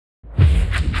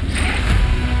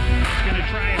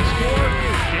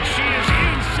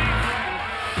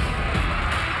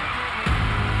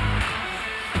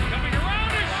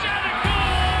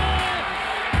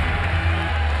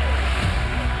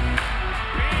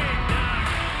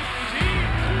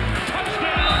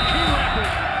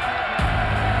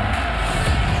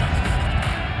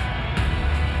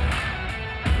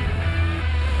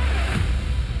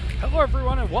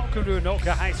welcome to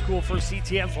Anoka High School for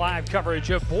CTN's live coverage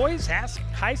of boys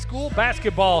high school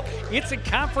basketball. It's a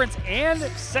conference and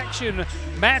section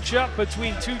matchup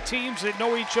between two teams that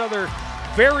know each other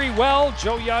very well.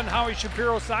 Joe Young, Howie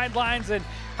Shapiro sidelines, and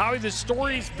Howie, the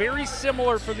story's very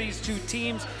similar for these two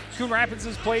teams. Coon Rapids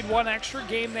has played one extra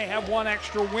game. They have one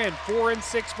extra win,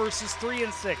 4-6 versus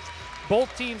 3-6.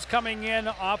 Both teams coming in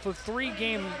off of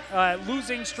 3-game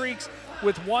losing streaks,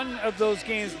 with one of those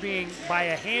games being by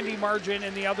a handy margin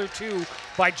and the other two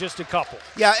by just a couple.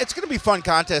 Yeah, it's going to be a fun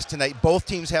contest tonight. Both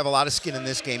teams have a lot of skin in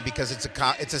this game because it's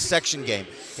a section game.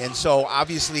 And so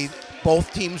obviously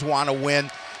both teams want to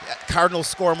win. Cardinals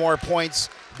score more points.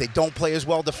 They don't play as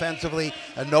well defensively.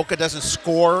 Anoka doesn't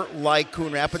score like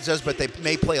Coon Rapids does, but they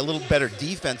may play a little better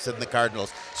defense than the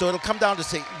Cardinals. So it'll come down to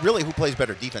say really who plays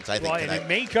better defense, I think, tonight. And it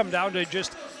may come down to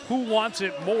just who wants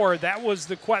it more. That was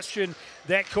the question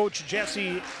that Coach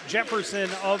Jesse Jefferson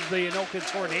of the Anoka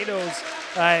Tornadoes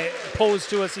posed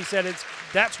to us. He said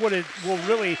that's what it will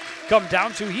really come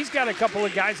down to. He's got a couple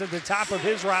of guys at the top of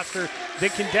his roster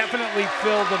that can definitely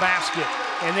fill the basket,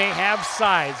 and they have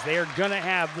size. They are going to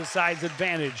have the size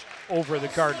advantage over the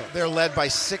Cardinals. They're led by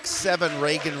 6'7"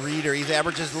 Reagan Reeder. He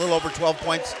averages a little over 12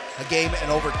 points a game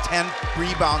and over 10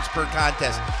 rebounds per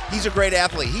contest. He's a great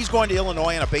athlete. He's going to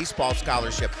Illinois on a baseball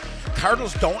scholarship.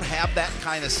 Cardinals don't have that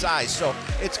kind of size, so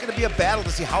it's going to be a battle to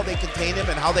see how they contain him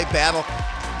and how they battle.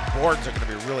 Boards are going to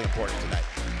be really important tonight.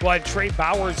 Well, Trey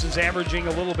Bowers is averaging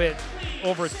a little bit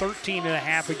over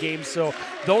 13.5 a game, so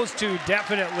those two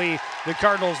definitely the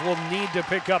Cardinals will need to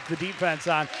pick up the defense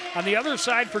on. On the other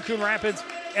side for Coon Rapids,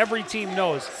 every team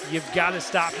knows you've got to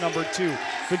stop number 2.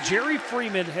 But Jerry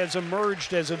Freeman has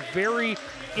emerged as a very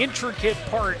intricate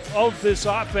part of this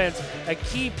offense, a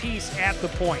key piece at the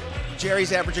point.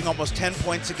 Jerry's averaging almost 10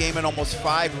 points a game and almost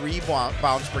 5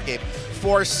 rebounds per game,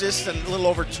 4 assists and a little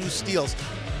over 2 steals.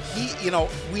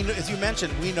 As you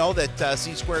mentioned, we know that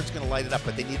C-Squared is going to light it up,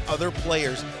 but they need other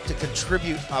players to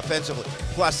contribute offensively.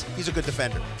 Plus, he's a good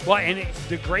defender. Well, and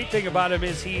the great thing about him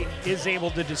is he is able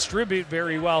to distribute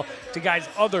very well to guys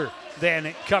other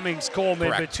than Cummings Coleman.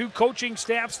 Correct. But two coaching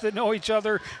staffs that know each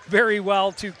other very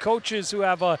well, two coaches who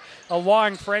have a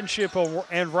long friendship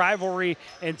and rivalry,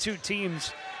 and two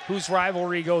teams whose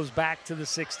rivalry goes back to the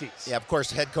 60s. Yeah, of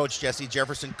course, head coach Jesse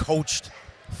Jefferson coached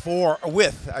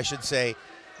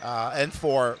and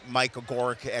for Mike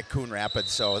Ogorek at Coon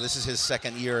Rapids. So this is his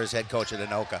second year as head coach at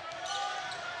Anoka.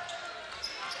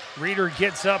 Reeder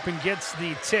gets up and gets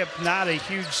the tip, not a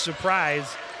huge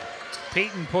surprise.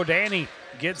 Peyton Podani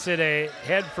gets it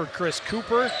ahead for Chris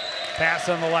Cooper. Pass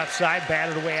on the left side,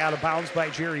 batted away out of bounds by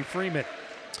Jerry Freeman.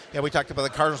 Yeah, we talked about the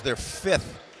Cardinals. They're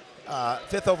fifth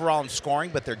overall in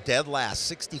scoring, but they're dead last,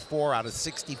 64 out of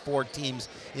 64 teams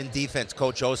in defense.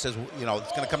 Coach O says, it's going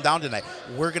to come down tonight.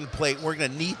 We're going to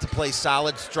need to play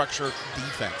solid structure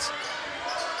defense.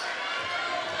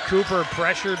 Cooper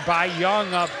pressured by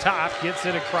Young up top, gets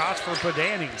it across for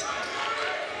Podani.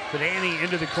 Podani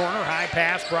into the corner, high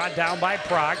pass brought down by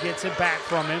Prague, gets it back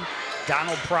from him.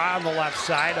 Donald Prague on the left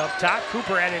side up top.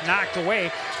 Cooper had it knocked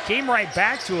away, came right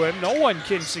back to him. No one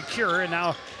can secure, and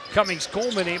now Cummings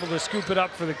Coleman able to scoop it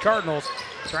up for the Cardinals,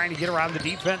 trying to get around the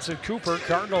defense of Cooper.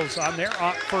 Cardinals on their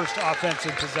first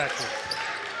offensive possession.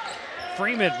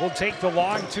 Freeman will take the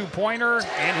long 2-pointer,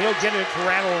 and he'll get it to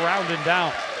rattle around and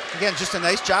down. Again, just a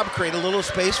nice job, create a little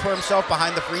space for himself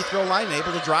behind the free throw line and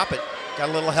able to drop it. Got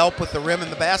a little help with the rim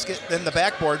and the basket, then the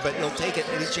backboard, but he'll take it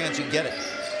any chance you get it.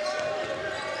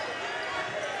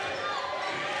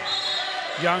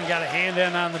 Young got a hand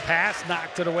in on the pass,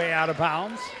 knocked it away out of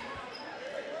bounds.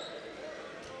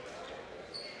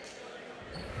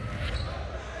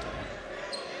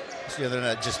 So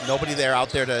just nobody there out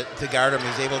there to guard him.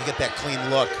 He's able to get that clean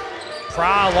look.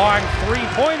 Pra long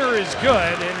 3-pointer is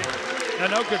good, and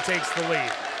Anoka takes the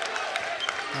lead.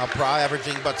 Now Pra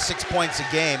averaging about 6 points a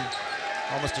game,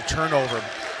 almost a turnover.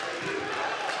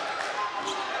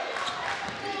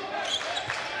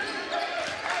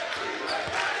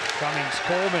 Cummings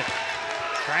Coleman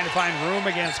trying to find room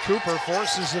against Cooper,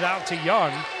 forces it out to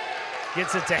Young.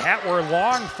 Gets it to Hetwer,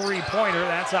 long 3-pointer.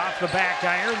 That's off the back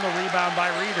iron, the rebound by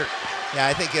Reeder. Yeah,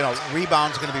 I think,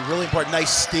 rebound's going to be really important. Nice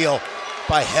steal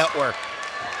by Hetwer.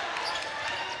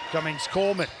 Cummings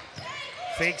Coleman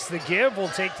fakes the give, will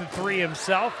take the 3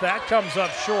 himself. That comes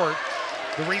up short.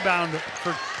 The rebound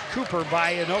for Cooper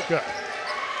by Anoka.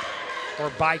 Or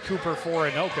by Cooper for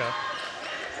Anoka.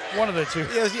 One of the two.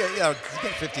 Yeah, he's got a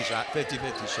 50-50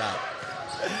 shot.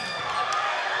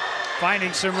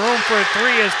 Finding some room for a 3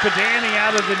 is Podani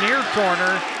out of the near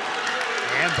corner.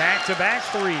 And back-to-back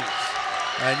threes.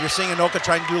 And you're seeing Anoka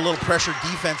trying to do a little pressure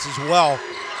defense as well.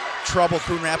 Trouble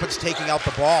Coon Rapids taking out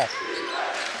the ball.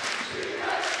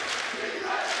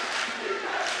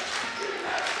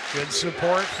 Good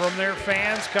support from their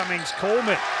fans. Cummings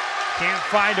Coleman can't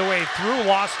find a way through,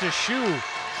 lost a shoe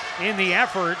in the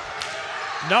effort.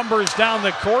 Numbers down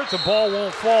the court, the ball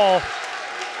won't fall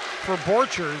for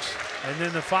Borchers, and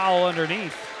then the foul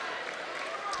underneath.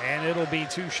 And it'll be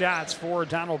 2 shots for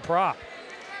Donald Pra.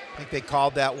 I think they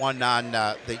called that one on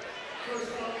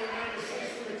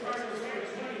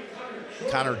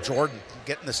Connor Jordan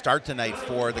getting the start tonight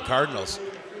for the Cardinals.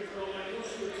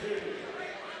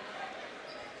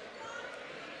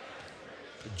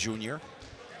 The junior.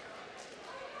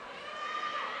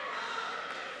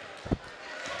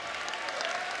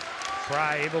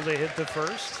 Pra able to hit the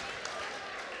first.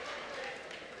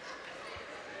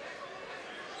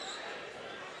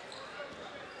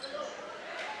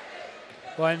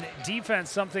 Well, and defense,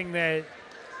 something that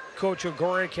Coach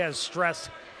Ogorek has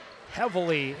stressed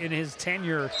heavily in his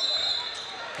tenure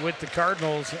with the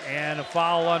Cardinals, and a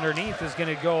foul underneath is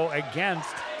going to go against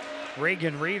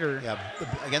Reagan Reeder. Yeah,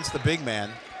 against the big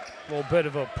man. A little bit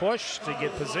of a push to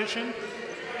get position.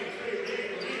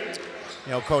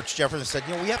 You know, Coach Jefferson said,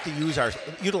 you know, we have to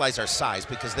utilize our size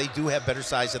because they do have better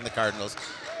size than the Cardinals,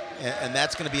 and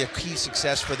that's going to be a key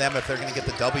success for them if they're going to get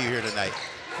the W here tonight.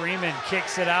 Freeman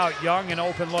kicks it out. Young, an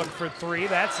open look for 3.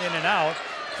 That's in and out.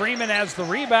 Freeman has the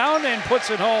rebound and puts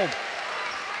it home.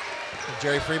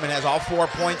 Jerry Freeman has all 4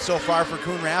 points so far for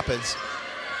Coon Rapids.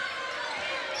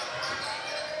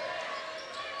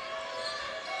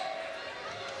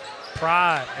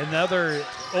 Pra, another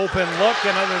open look,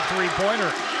 another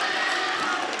 3-pointer.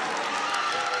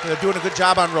 They're doing a good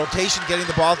job on rotation, getting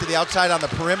the ball to the outside on the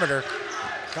perimeter.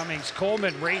 Cummings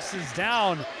Coleman races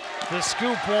down. The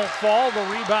scoop won't fall. The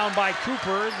rebound by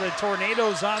Cooper. The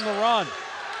Tornadoes on the run.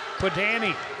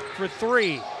 Padani for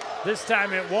 3. This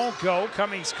time it won't go.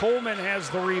 Cummings Coleman has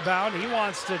the rebound. He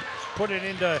wants to put it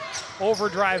into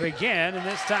overdrive again, and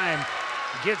this time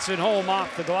gets it home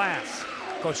off the glass.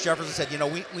 Coach Jefferson said, you know,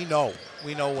 we know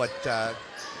what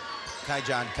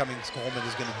Kaijon Cummings Coleman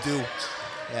is going to do,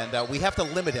 and we have to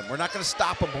limit him. We're not going to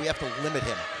stop him, but we have to limit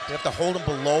him. We have to hold him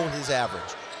below his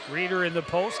average. Reeder in the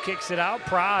post, kicks it out.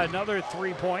 Pra, another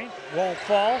 3-point, won't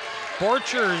fall.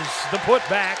 Borchers, the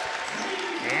putback,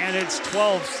 and it's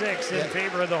 12-6 in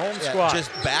favor of the home squad.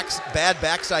 Just bad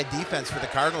backside defense for the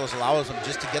Cardinals allows them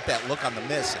just to get that look on the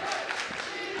miss and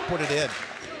put it in.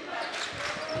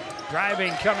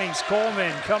 Driving Cummings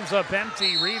Coleman, comes up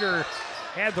empty. Reeder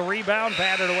had the rebound,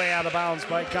 batted away out of bounds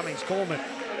by Cummings Coleman.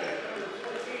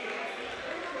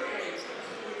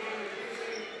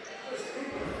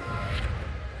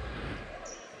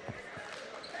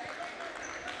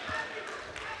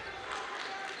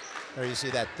 There you see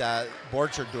that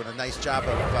Borcher doing a nice job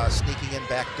of sneaking in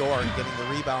back door and getting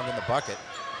the rebound in the bucket.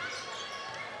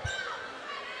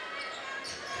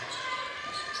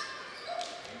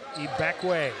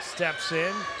 Ibekwe steps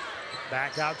in,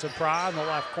 back out to Pra in the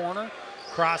left corner.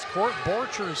 Cross court,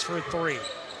 Borchers for 3.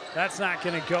 That's not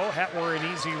going to go. Hetwer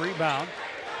an easy rebound.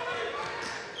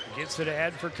 Gets it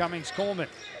ahead for Cummings Coleman.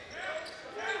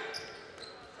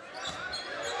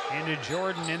 Into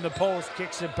Jordan in the post,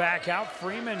 kicks it back out.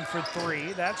 Freeman for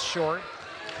 3, that's short.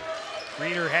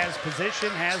 Reeder has position,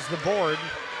 has the board.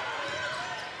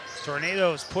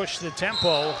 Tornadoes push the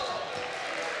tempo.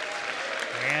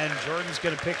 And Jordan's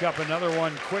going to pick up another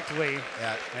one quickly.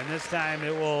 Yeah. And this time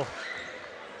it will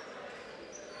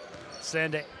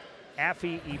send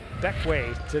Afi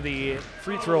Ibekwe to the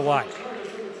free throw line.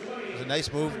 It was a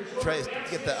nice move. Try to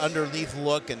get the underneath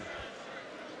look, and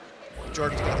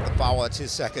Jordan's going to get the foul. That's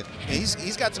his second. And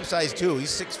he's got some size too. He's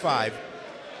 6'5".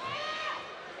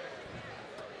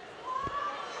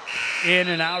 In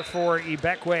and out for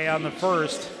Ibekwe on the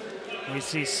first. We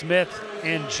see Smith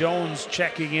and Jones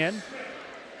checking in.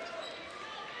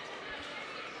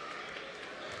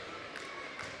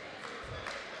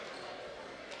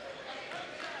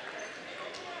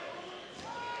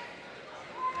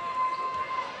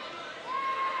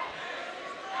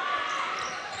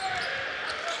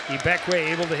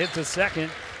 Ibekwe able to hit the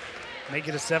second, make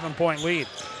it a 7-point lead.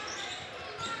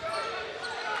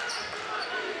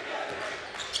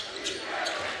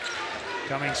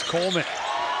 Cummings Coleman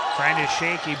trying to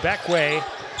shake Ibekwe,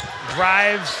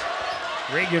 drives.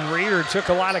 Reagan Reeder took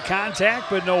a lot of contact,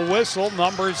 but no whistle.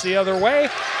 Numbers the other way.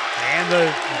 And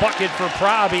the bucket for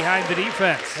Pra behind the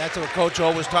defense. That's what Coach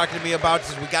O was talking to me about.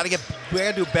 Says we got to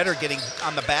do better getting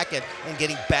on the back end and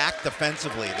getting back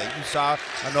defensively. That you saw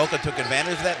Anoka took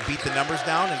advantage of that, beat the numbers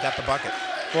down, and got the bucket.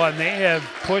 Well, and they have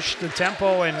pushed the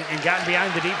tempo and gotten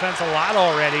behind the defense a lot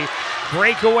already.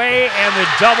 Breakaway and the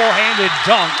double-handed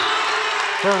dunk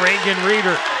for Reagan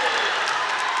Reeder.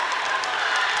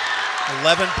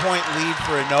 11-point lead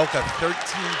for Anoka,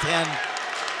 13-10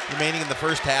 remaining in the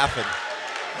first half, and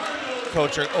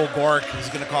Coach O'Gork is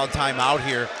going to call a timeout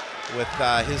here with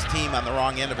his team on the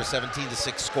wrong end of a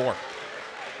 17-6 score.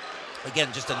 Again,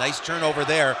 just a nice turnover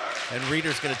there, and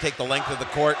Reeder's going to take the length of the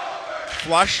court,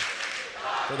 flush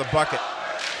for the bucket.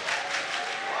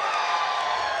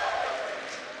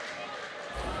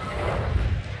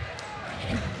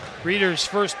 Reeder's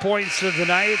first points of the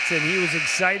night, and he was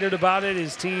excited about it.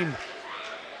 His team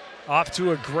off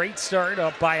to a great start,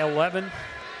 up by 11.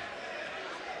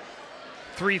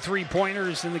 3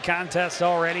 3-pointers in the contest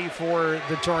already for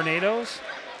the Tornadoes.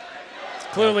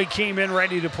 Clearly came in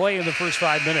ready to play in the first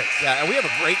 5 minutes. Yeah, and we have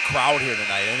a great crowd here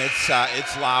tonight, and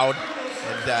it's loud,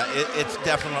 and it's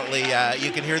definitely,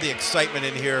 you can hear the excitement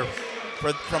in here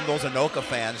from those Anoka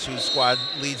fans whose squad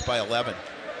leads by 11.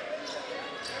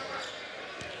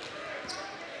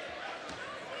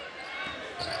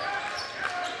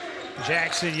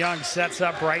 Jackson Young sets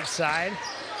up right side.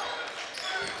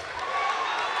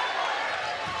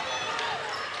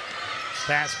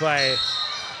 Pass by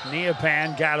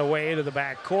Neopan, got away to the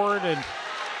back court, and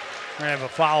we're going to have a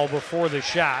foul before the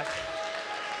shot.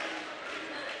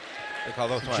 They call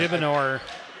those Gibonor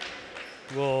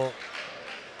will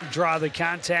draw the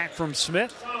contact from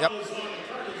Smith. Yep.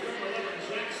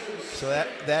 So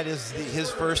that is his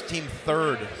first, team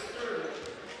third.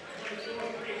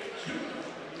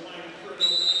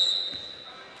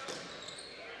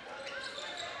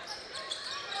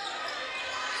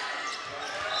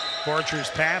 Borcher's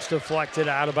pass deflected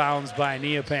out of bounds by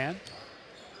Neopan.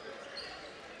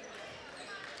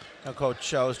 Now Coach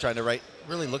Cho is trying to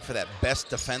really look for that best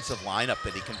defensive lineup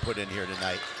that he can put in here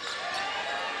tonight.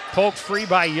 Poked free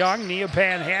by Young.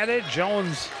 Neopan had it.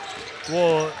 Jones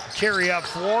will carry up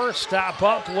floor, stop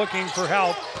up, looking for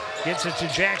help. Gets it to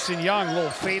Jackson Young. Little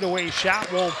fadeaway shot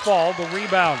won't fall. The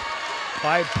rebound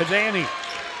by Padani.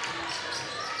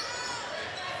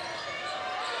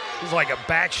 It was like a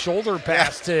back shoulder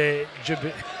pass to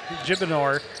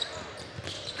Gibonor.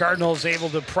 Cardinals able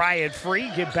to pry it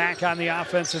free, get back on the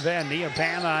offensive end.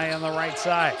 Neopan on the right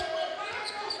side.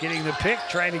 Getting the pick,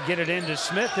 trying to get it into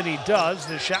Smith, and he does.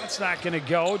 The shot's not going to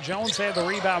go. Jones had the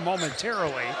rebound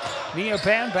momentarily.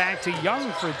 Neopan back to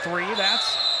Young for three.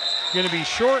 That's going to be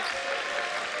short.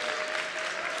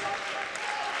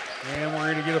 And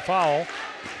we're going to get a foul.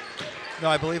 No,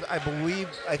 I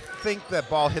think that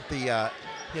ball hit the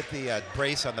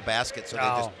brace on the basket, so they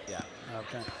just,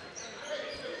 Okay.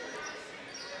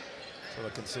 So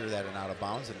they'll consider that an out of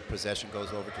bounds, and possession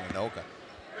goes over to Anoka.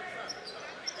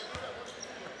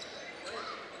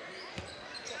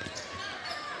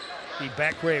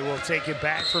 Ibekwe will take it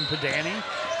back from Padani.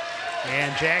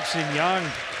 And Jackson Young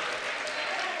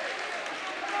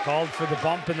called for the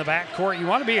bump in the backcourt. You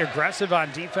want to be aggressive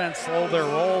on defense, slow their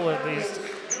roll at least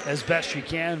as best you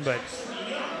can, but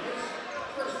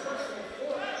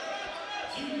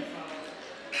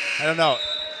I don't know.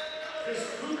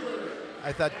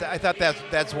 I thought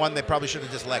that's one they probably should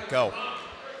have just let go.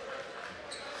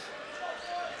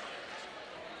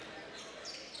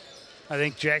 I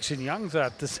think Jackson Young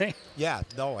thought the same. Yeah,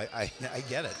 no, I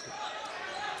get it.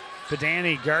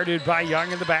 Padani guarded by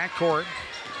Young in the backcourt.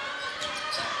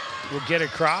 Will get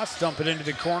across, dump it into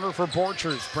the corner for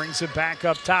Borchers. Brings it back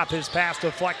up top. His pass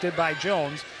deflected by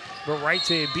Jones, but right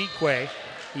to Ibekwe.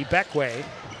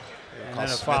 And then a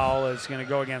foul is going to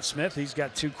go against Smith. He's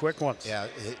got two quick ones. Yeah,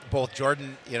 both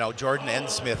Jordan and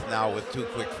Smith now with two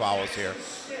quick fouls here.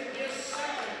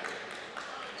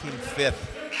 Team fifth.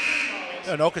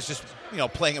 Anoka's just,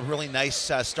 playing a really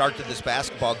nice start to this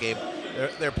basketball game.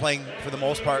 They're playing, for the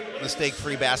most part,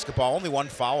 mistake-free basketball. Only one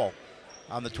foul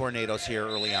on the Tornadoes here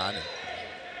early on. And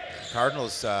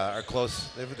Cardinals are close.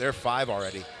 They're 5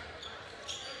 already.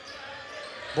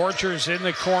 Borchers in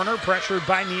the corner, pressured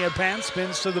by Neopan,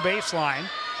 spins to the baseline.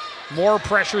 More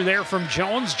pressure there from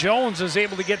Jones. Jones is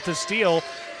able to get the steal.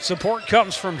 Support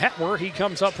comes from Hetwer. He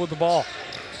comes up with the ball.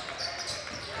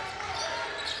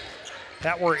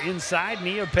 Hetwer inside,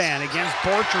 Neopan against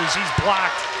Borchers. He's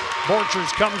blocked.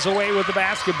 Borchers comes away with the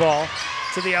basketball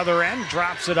to the other end,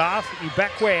 drops it off.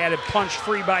 Ibekwe had it punched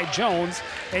free by Jones,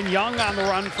 and Young on the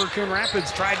run for Coon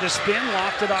Rapids. Tried to spin,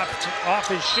 lofted off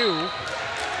his shoe.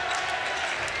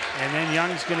 And then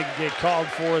Young's going to get called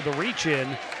for the reach-in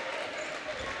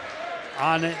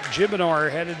on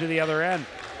Gibonor, headed to the other end.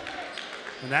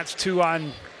 And that's 2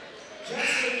 on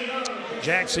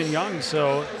Jackson Young,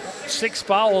 so 6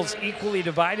 fouls equally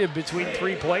divided between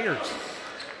 3 players.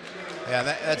 Yeah,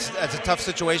 that's a tough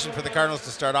situation for the Cardinals to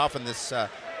start off in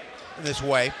this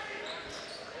way.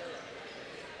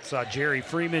 Saw Jerry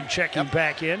Freeman checking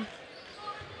back in.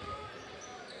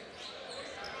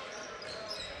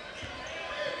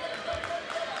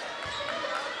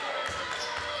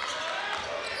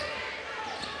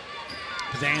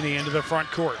 Danny into the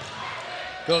front court.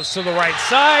 Goes to the right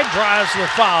side, drives the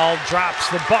foul, drops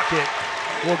the bucket.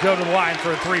 Will go to the line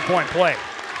for a three-point play.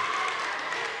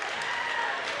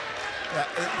 Yeah,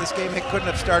 this game couldn't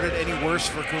have started any worse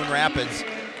for Coon Rapids.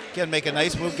 Again, make a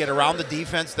nice move, get around the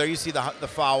defense. There you see the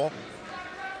foul.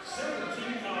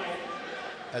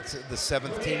 That's the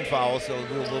 7th team foul, so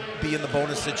we'll be in the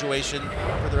bonus situation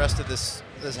for the rest of this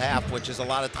half, which is a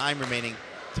lot of time remaining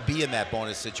to be in that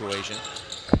bonus situation.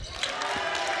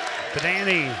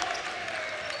 Danny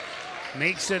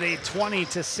makes it a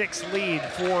 20-6 lead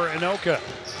for Anoka.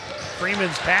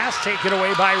 Freeman's pass taken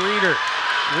away by Reeder.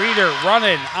 Reeder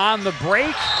running on the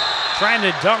break, trying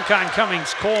to dunk on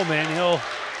Cummings-Coleman. He'll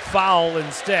foul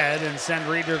instead and send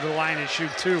Reeder to the line to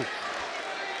shoot 2.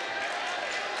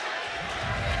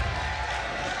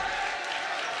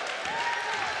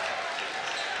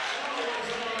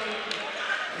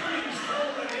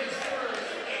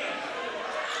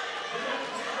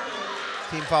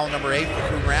 Team foul number 8 for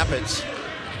Coon Rapids.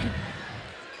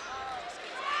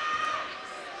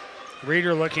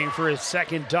 Reeder looking for his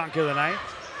 2nd dunk of the night.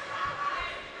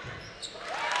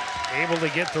 Able to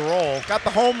get the roll. Got the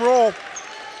home roll.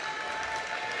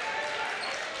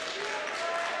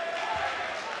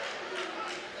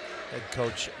 Head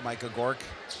coach Micah Gork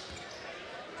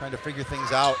trying to figure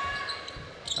things out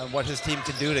on what his team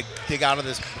can do to dig out of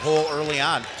this hole early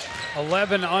on.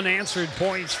 11 unanswered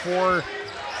points for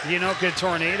the Anoka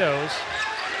Tornadoes.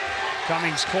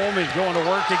 Cummings-Coleman going to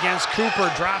work against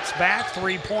Cooper, drops back,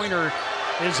 3-pointer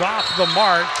is off the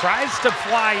mark, tries to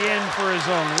fly in for his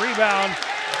own rebound,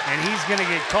 and he's going to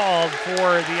get called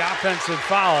for the offensive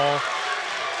foul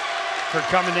for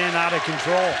coming in out of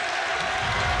control.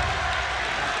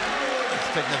 Let's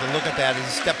take another look at that as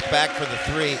he steps back for the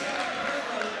 3.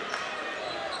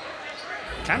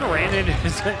 Kind of ran into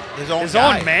his own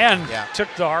own man. Yeah. Took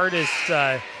the hardest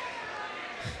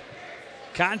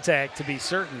contact, to be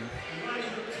certain.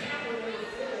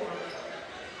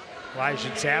 Elijah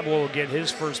Tablo will get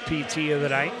his first PT of the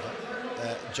night.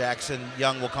 Jackson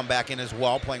Young will come back in as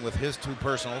well, playing with his 2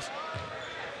 personals.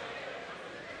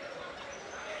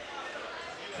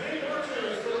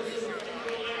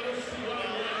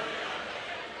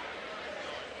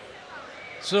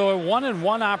 So a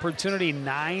 1-and-1 opportunity,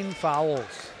 9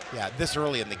 fouls. Yeah, this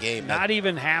early in the game. Not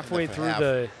even halfway through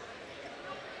the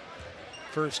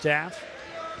first half.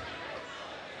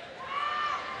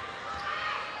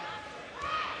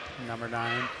 Number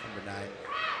 9. Number 9.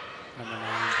 Number 9.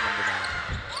 Number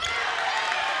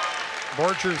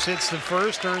 9. Borchers hits the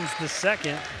first, earns the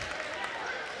 2nd.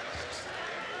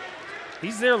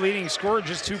 He's their leading scorer,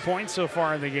 just 2 points so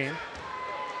far in the game.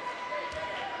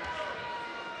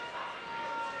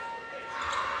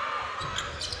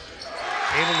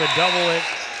 Able to double it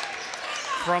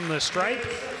from the stripe.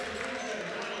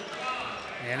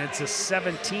 And it's a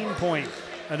 17-point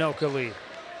Anoka lead.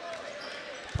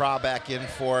 Pra back in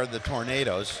for the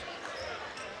Tornadoes.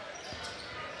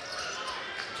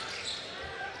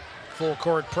 Full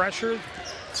court pressure.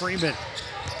 Freeman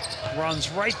runs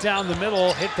right down the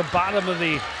middle, hit the bottom of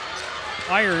the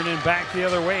iron, and back the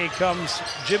other way comes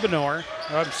Gibonor.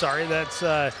 I'm sorry, that's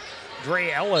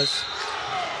Dre Ellis.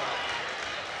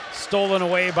 Stolen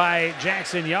away by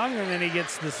Jackson Young, and then he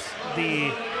gets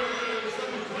the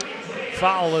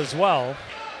foul as well.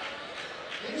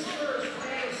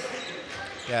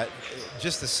 Yeah,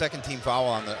 just the 2nd team foul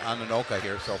on Anoka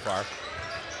here so far.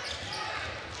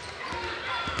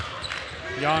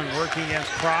 Young working against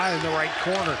Pry in the right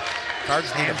corner. Cards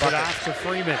need a Hands bucket. it off to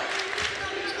Freeman.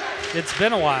 It's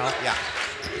been a while. Yeah.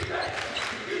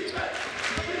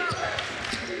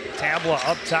 Tabla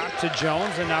up top to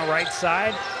Jones, and now right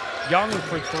side. Young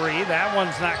for 3. That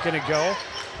one's not going to go.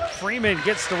 Freeman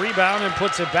gets the rebound and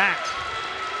puts it back.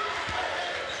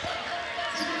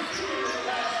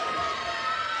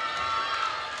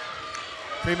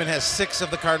 Freeman has 6 of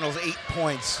the Cardinals' 8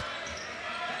 points.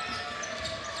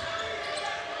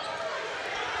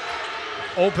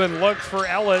 Open look for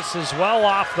Ellis as well,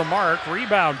 off the mark.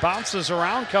 Rebound bounces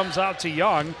around, comes out to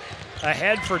Young.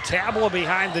 Ahead for Tabla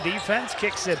behind the defense.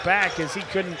 Kicks it back as he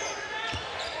couldn't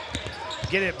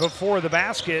get it before the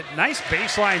basket. Nice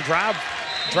baseline drive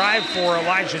for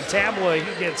Elijah Tabla.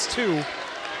 He gets 2,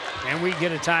 and we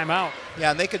get a timeout.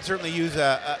 Yeah, and they could certainly use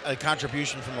a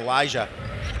contribution from Elijah.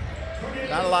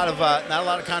 Not a lot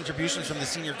of contributions from the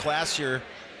senior class here,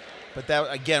 but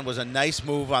that again was a nice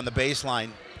move on the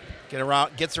baseline.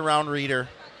 Gets around Reeder,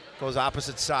 goes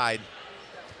opposite side.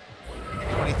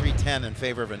 23-10 in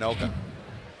favor of Anoka.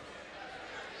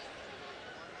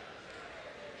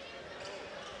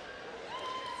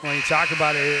 When you talk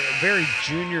about a very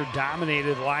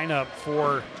junior-dominated lineup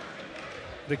for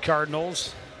the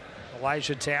Cardinals.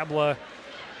 Elijah Tabla,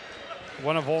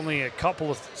 one of only a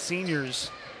couple of seniors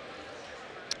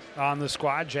on the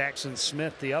squad. Jackson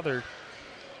Smith, the other.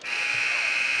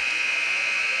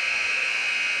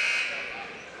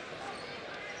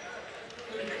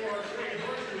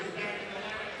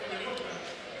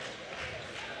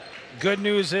 Good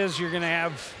news is you're going to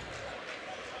have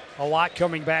a lot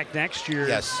coming back next year.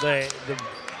 Yes. The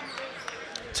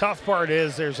tough part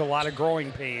is there's a lot of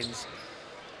growing pains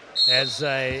as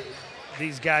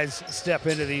these guys step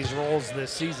into these roles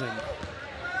this season.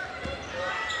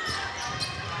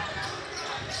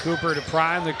 Cooper to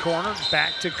Pry in the corner,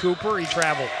 back to Cooper, he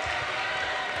traveled.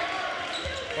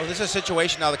 Well, this is a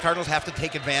situation now the Cardinals have to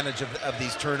take advantage of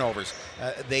these turnovers.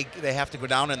 They have to go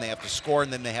down and they have to score,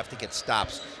 and then they have to get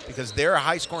stops because they're a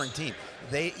high-scoring team.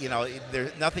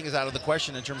 Nothing is out of the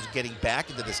question in terms of getting back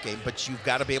into this game, but you've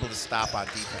got to be able to stop on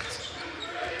defense.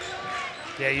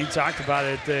 Yeah, you talked about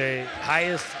it. The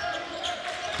highest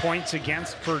points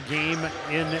against per game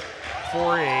in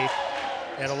 4A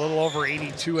at a little over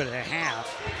 82.5.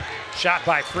 Shot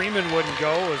by Freeman wouldn't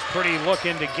go. It was pretty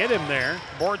looking to get him there.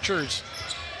 Borchers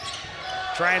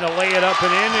trying to lay it up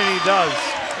and in, and he does.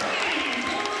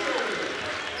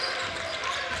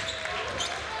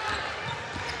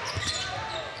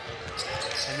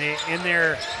 And in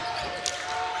their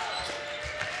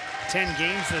 10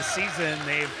 games this season,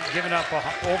 they've given up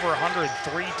over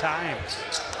 103 times.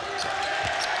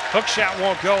 Hook shot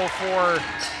won't go for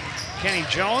Kenny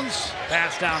Jones.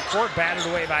 Pass down court, batted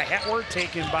away by Hetworth,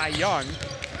 taken by Young.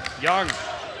 Young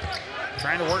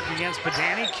trying to work against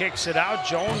Padani, kicks it out.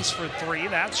 Jones for three,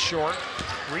 that's short.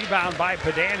 Rebound by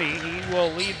Padani. He will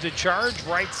lead the charge.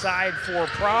 Right side for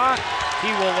Pra. He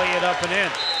will lay it up and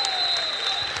in.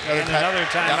 Another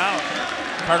timeout.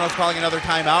 Yep. Cardinals calling another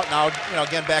timeout. Now,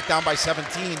 again, back down by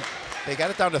 17. They got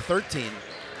it down to 13,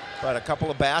 but a couple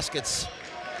of baskets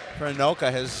for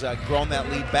Anoka has grown that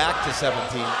lead back to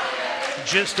 17.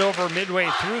 Just over midway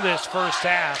through this first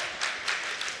half.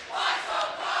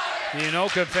 The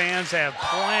Anoka fans have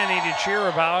plenty to cheer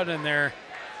about, and they're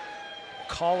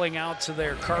calling out to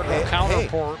their Cardinal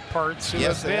counterparts who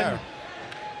have been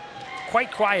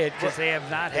quite quiet because they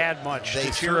have not had much to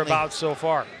cheer about so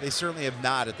far. They certainly have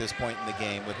not at this point in the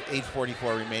game with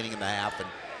 8:44 remaining in the half.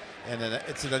 And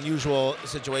it's an unusual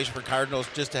situation for Cardinals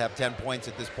just to have 10 points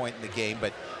at this point in the game.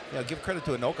 But give credit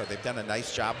to Anoka. They've done a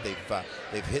nice job.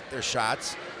 They've hit their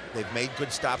shots. They've made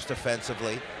good stops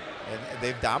defensively. And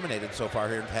they've dominated so far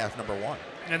here in half number one.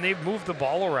 And they've moved the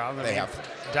ball around. They have.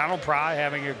 Donald Pry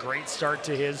having a great start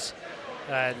to his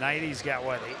night. He's got,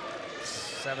 9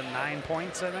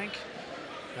 points, I think.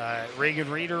 Reagan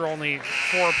Reeder only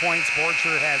 4 points.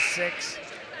 Borcher has 6.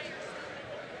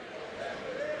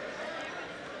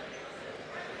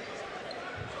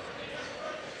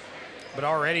 But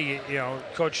already,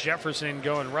 Coach Jefferson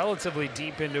going relatively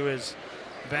deep into his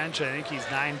bench. I think he's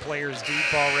 9 players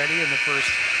deep already in the first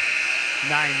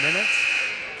 9 minutes.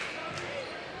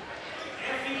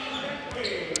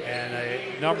 And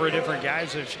a number of different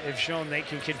guys have shown they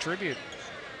can contribute.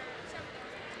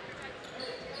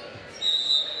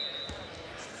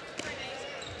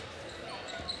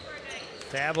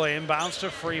 Tabla inbounds to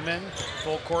Freeman.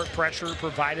 Full court pressure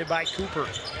provided by Cooper.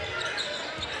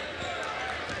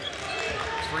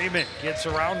 Freeman gets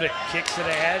around it, kicks it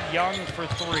ahead. Young for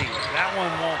three. That one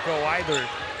won't go either.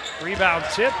 Rebound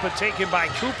tip, but taken by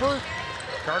Cooper.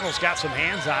 Cardinals got some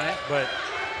hands on it, but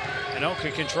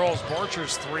Anoka controls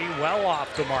Borcher's three well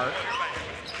off the mark.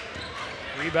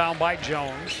 Rebound by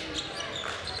Jones.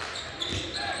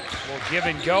 Will give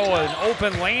and go. An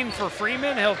open lane for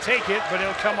Freeman. He'll take it, but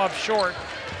he'll come up short.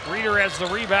 Reeder has the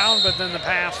rebound, but then the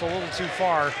pass a little too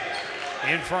far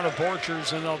in front of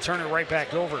Borchers, and they'll turn it right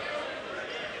back over.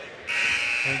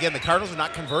 And again, the Cardinals are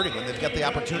not converting when they've got the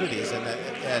opportunities, and they're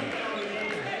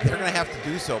going to have to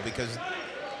do so because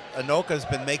Anoka's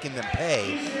been making them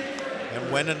pay.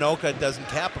 And when Anoka doesn't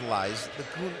capitalize,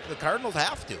 the Cardinals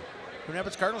have to. Coon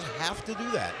Rapids Cardinals have to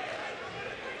do that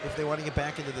if they want to get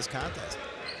back into this contest.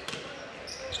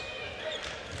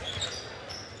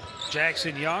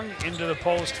 Jackson Young into the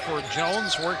post for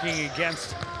Jones, working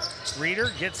against Reeder.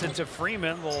 Gets it to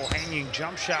Freeman. Little hanging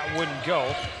jump shot wouldn't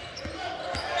go.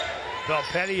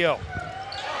 Belpedio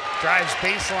drives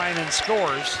baseline and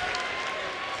scores.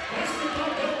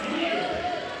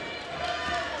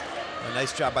 A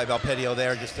nice job by Belpedio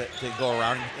there just to go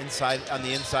around on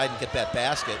the inside and get that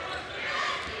basket.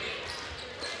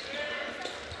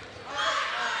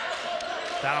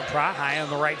 Donald Pry high on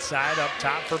the right side, up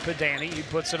top for Padani. He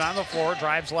puts it on the floor,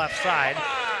 drives left side.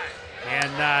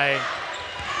 And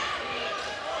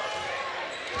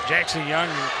Jackson Young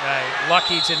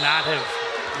lucky to not have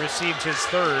received his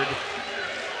third.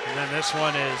 And then this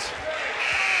one is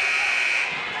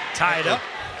tied up.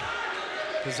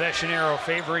 Possession arrow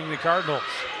favoring the Cardinals.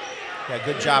 Yeah,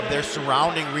 good job. They're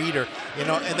surrounding Reeder. You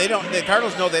know, and the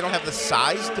Cardinals know they don't have the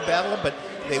size to battle him, but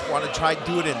they want to try to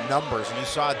do it in numbers. And you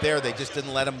saw it there. They just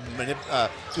didn't let him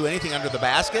do anything under the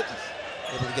basket.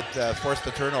 Able to get force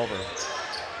the turnover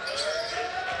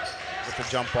with the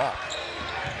jump ball.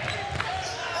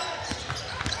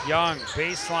 Young,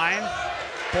 baseline.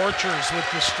 Borchers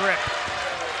with the strip.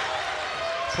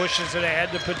 Pushes it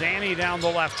ahead to Pedani down the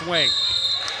left wing.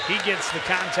 He gets the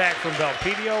contact from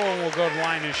Belpedio and will go to the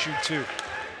line and shoot 2.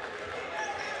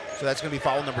 So that's going to be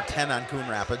foul number 10 on Coon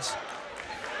Rapids.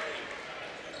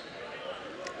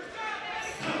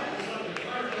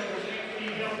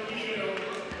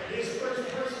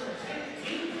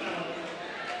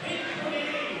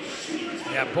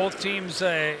 Yeah, both teams,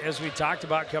 as we talked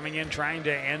about, coming in trying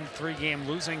to end 3-game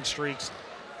losing streaks.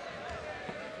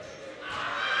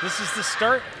 This is the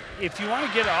start. If you want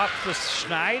to get off the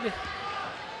schneid,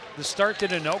 the start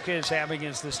that Anoka is having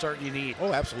is the start you need.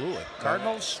 Oh, absolutely.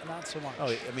 Cardinals, not so much. Oh,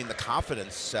 I mean, the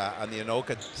confidence on the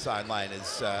Anoka sideline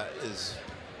is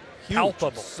huge. Palpable.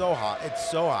 It's so high.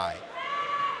 It's so high.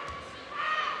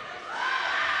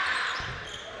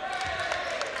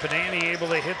 Pedani able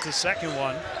to hit the second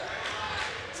one.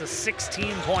 It's a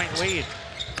 16-point lead.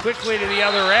 Quickly to the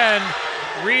other end.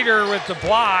 Reeder with the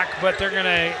block, but they're going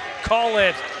to call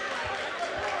it.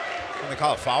 Can they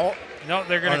call it foul? No,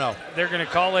 they're going to they're going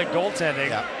to call it goaltending.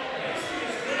 Yeah.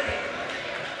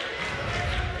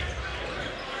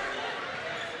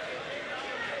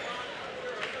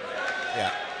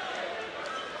 Yeah.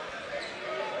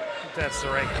 That's the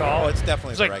right call. Oh, it's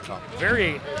definitely the like right call.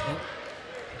 Very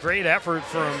great effort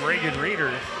from Reagan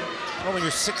Reeder. Well, when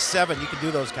you're 6'7", you can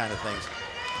do those kind of things.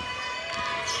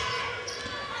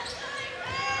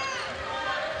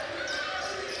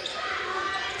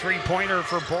 Three-pointer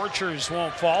for Borchers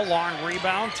won't fall. Long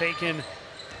rebound taken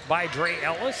by Dre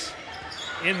Ellis.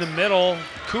 In the middle,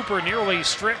 Cooper nearly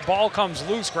stripped. Ball comes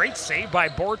loose. Great save by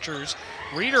Borchers.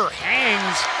 Reeder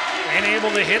hangs and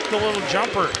able to hit the little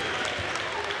jumper.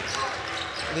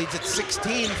 Leads at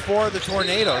 16 for the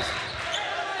Tornadoes.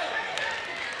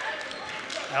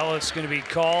 Ellis going to be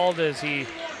called as he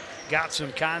got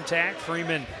some contact.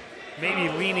 Freeman maybe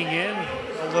leaning in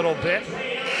a little bit.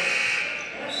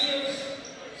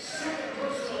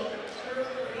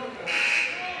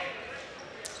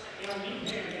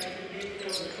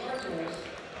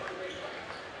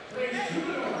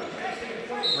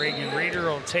 Reagan Reeder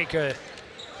will take a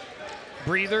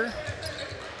breather.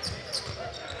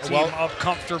 Team up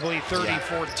comfortably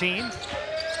 30-14.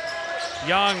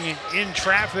 Young in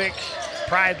traffic,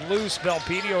 pried loose.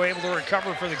 Belpedio able to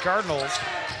recover for the Cardinals.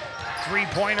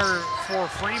 Three-pointer for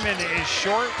Freeman is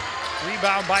short.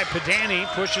 Rebound by Pedani,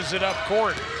 pushes it up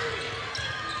court.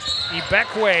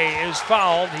 Ibekwe is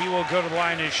fouled. He will go to the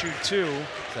line and shoot 2. Is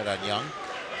that on Young?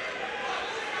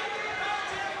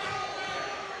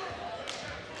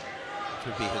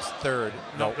 Would be his third.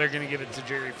 No, they're going to give it to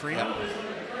Jerry Freeman. Yep.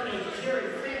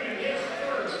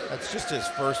 That's just his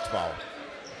first foul.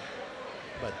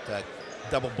 But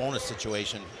double bonus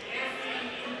situation.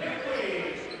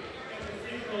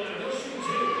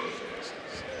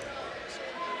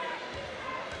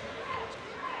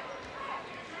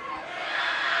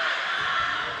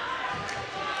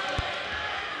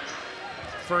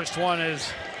 First one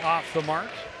is off the mark.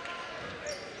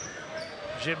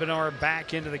 Gibonor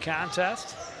back into the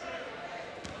contest.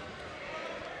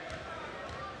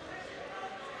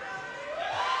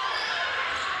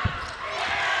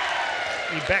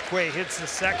 Ibekwe hits the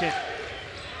second.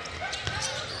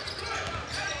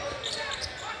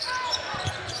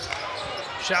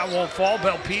 Shot won't fall.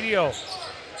 Belpedio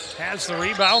has the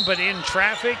rebound, but in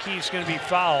traffic, he's going to be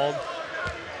fouled.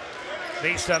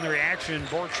 Based on the reaction,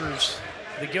 Borchers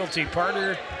the guilty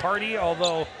party,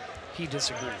 although he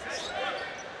disagrees,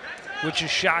 which is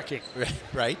shocking.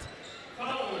 Right?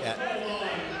 Yeah.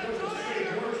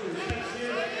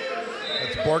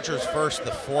 It's Borchers first,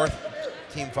 the 4th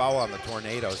team foul on the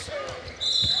Tornadoes.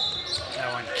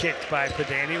 That one kicked by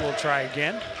Pedani. We'll try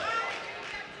again.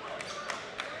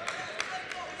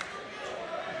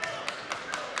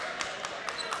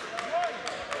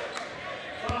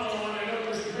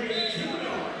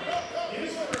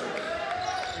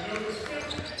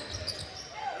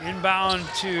 Inbound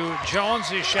to Jones.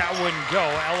 His shot wouldn't go.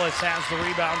 Ellis has the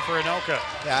rebound for Anoka.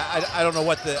 Yeah, I don't know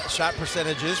what the shot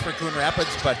percentage is for Coon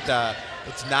Rapids, but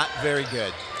it's not very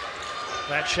good.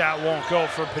 That shot won't go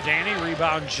for Pedani.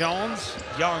 Rebound Jones.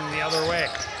 Young the other way.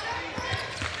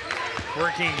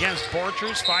 Working against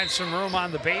Borchers. Finds some room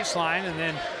on the baseline and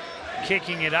then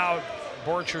kicking it out.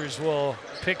 Borchers will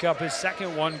pick up his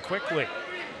second one quickly.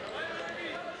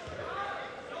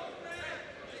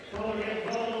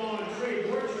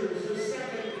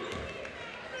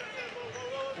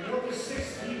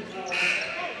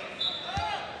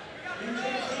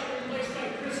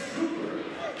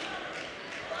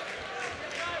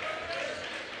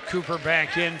 Cooper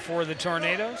back in for the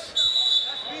Tornadoes.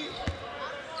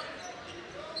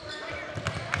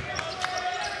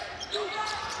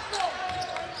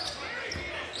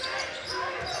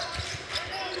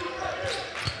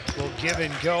 Will give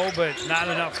and go, but not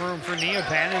enough room for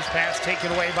Neopan. His pass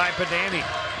taken away by Padani.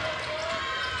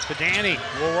 Padani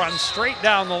will run straight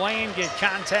down the lane, get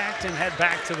contact, and head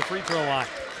back to the free throw line.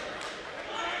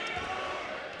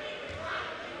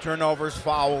 Turnovers,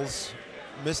 fouls,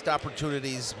 missed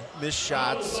opportunities, missed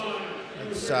shots.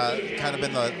 It's kind of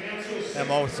been the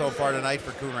MO so far tonight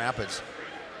for Coon Rapids.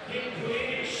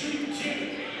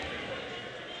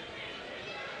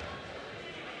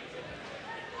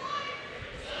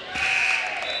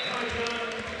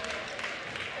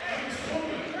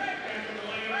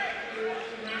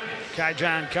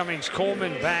 John Cummings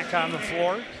Coleman back on the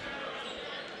floor.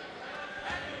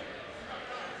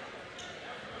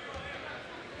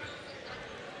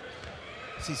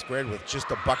 C-squared with just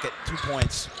a bucket, 2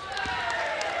 points.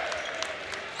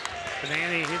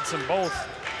 Banani hits them both.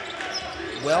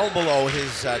 Well below his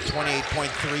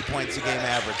 28.3 points a game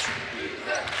average.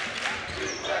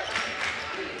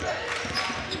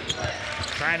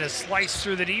 Trying to slice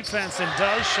through the defense and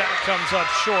does. Shot comes up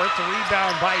short. The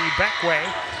rebound by Ibekwe.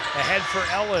 Ahead for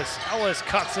Ellis. Ellis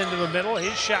cuts into the middle.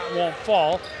 His shot won't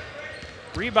fall.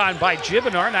 Rebound by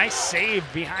Jibinar. Nice save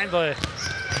behind the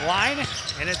line.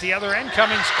 And at the other end,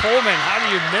 Cummings Coleman. How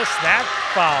do you miss that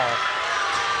foul?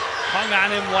 Hung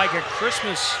on him like a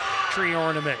Christmas tree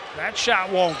ornament. That shot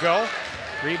won't go.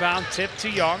 Rebound tip to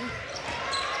Young.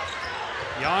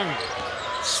 Young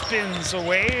spins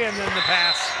away, and then the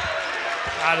pass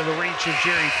out of the reach of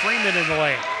Jerry Freeman in the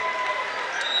lane.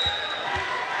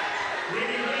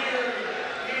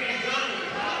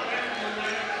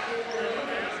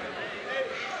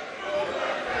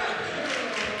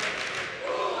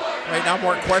 Right now,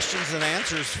 more questions than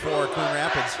answers for Coon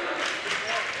Rapids.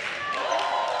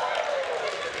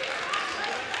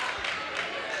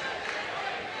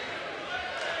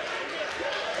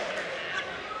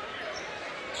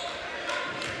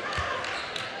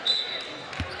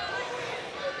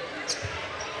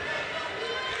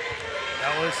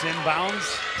 Ellis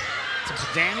inbounds to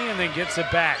Padani and then gets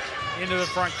it back into the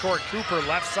front court. Cooper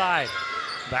left side.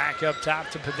 Back up top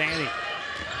to Padani.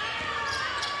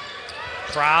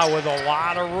 Prow with a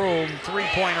lot of room.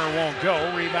 Three-pointer won't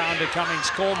go. Rebound to Cummings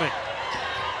Coleman.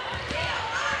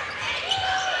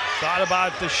 Thought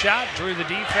about the shot, drew the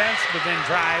defense, but then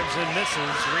drives and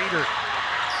misses. Reeder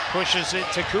pushes it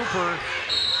to Cooper.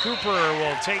 Cooper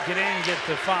will take it in, get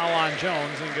the foul on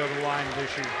Jones, and go to the line to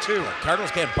shoot two.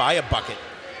 Cardinals can't buy a bucket.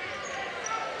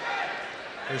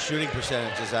 Their shooting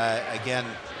percentages, again,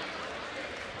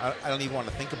 I don't even want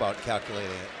to think about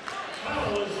calculating it.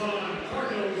 Fouls on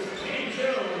Cardinals, King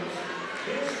Jones,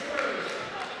 his first.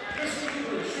 Chris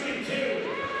Cooper shooting two.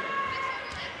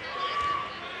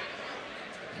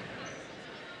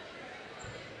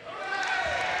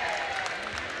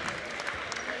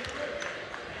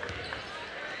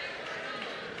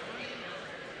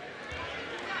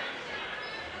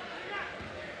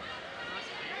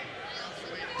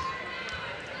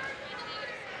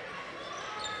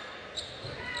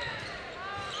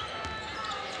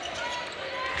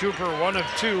 Cooper 1 of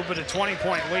 2, but a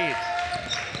 20-point lead.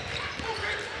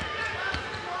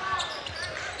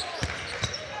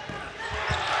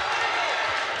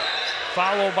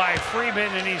 Followed by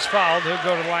Freeman, and he's fouled. He'll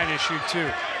go to the line and shoot two.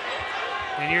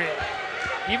 And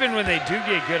even when they do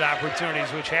get good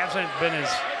opportunities, which hasn't been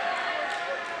as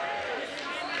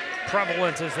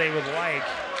prevalent as they would like,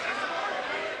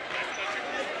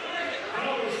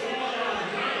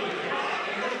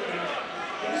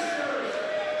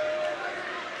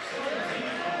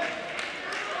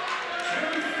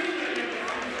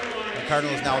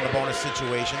 Cardinals now in the bonus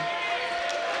situation.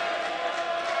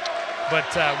 But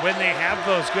when they have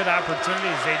those good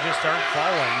opportunities, they just aren't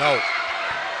falling. No.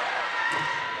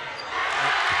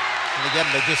 And again,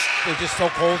 they're just so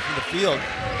cold from the field.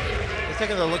 Let's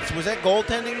take a look. Was that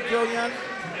goaltending, Joe Young?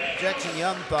 Jackson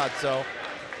Young thought so.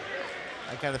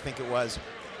 I kind of think it was.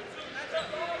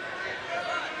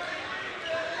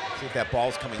 See if that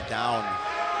ball's coming down.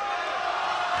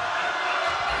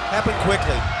 Happened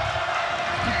quickly.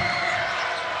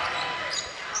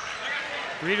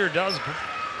 Reeder does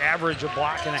average a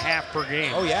block and a half per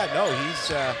game. Oh yeah, no,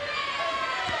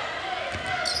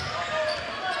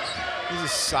 He's a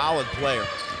solid player.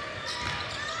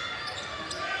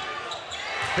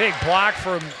 Big block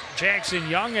from Jackson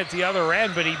Young at the other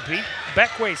end, but he beat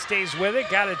Beckway, stays with it,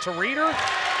 got it to Reeder,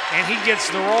 and he gets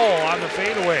the roll on the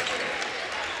fadeaway.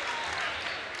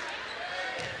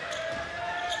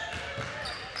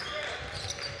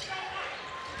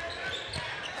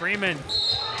 Freeman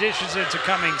dishes it to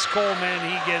Cummings Coleman.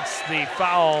 He gets the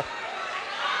foul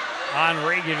on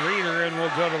Reagan Reeder and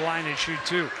will go to the line and shoot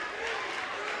 2.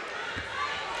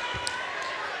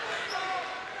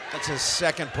 That's his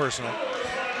second personal.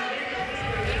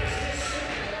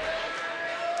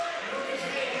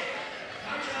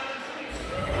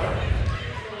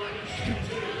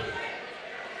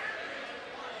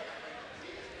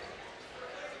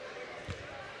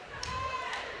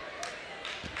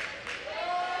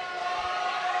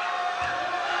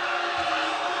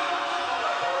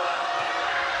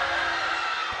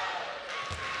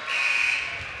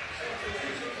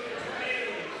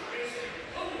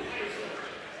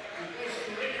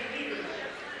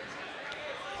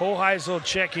 Hoheisel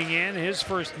checking in, his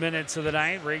first minutes of the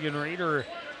night. Reagan Reeder,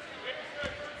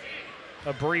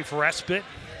 a brief respite.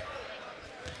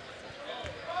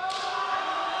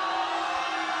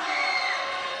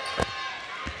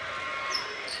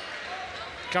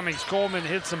 Cummings Coleman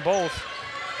hits them both.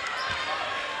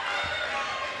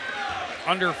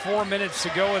 Under 4 minutes to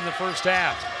go in the first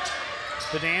half.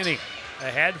 Pedani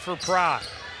ahead for Pra.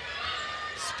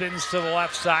 Spins to the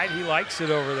left side, he likes it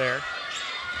over there.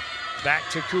 Back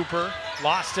to Cooper,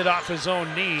 lost it off his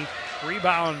own knee.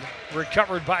 Rebound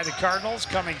recovered by the Cardinals.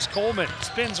 Cummings Coleman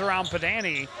spins around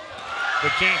Pedani,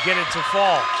 but can't get it to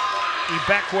fall.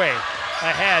 Ibekwe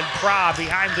ahead, Pra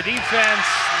behind the defense,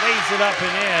 lays it up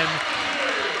and in.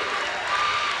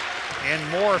 And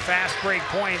more fast break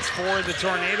points for the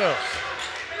Tornadoes.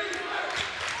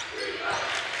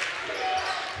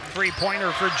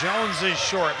 Three-pointer for Jones is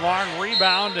short. Long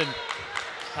rebound and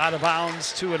out of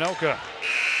bounds to Anoka.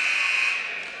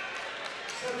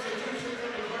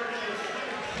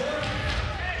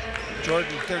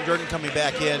 Jordan coming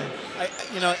back in.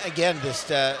 Again, just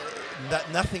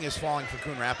nothing is falling for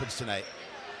Coon Rapids tonight.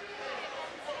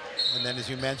 And then, as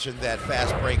you mentioned, that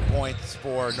fast break points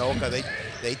for Anoka,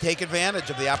 they take advantage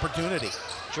of the opportunity.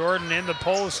 Jordan in the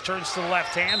post, turns to the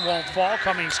left hand, won't fall.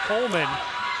 Cummings Coleman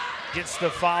gets the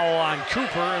foul on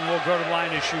Cooper and will go to the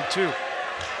line to shoot 2.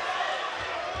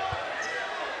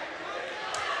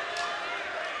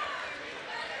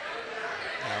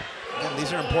 Again,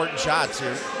 these are important shots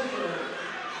here.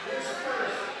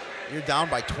 You're down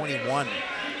by 21.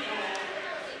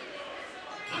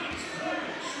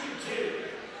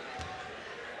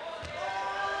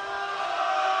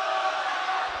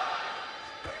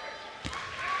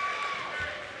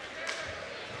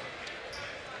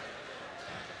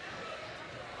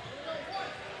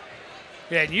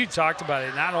 Yeah, and you talked about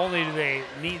it. Not only do they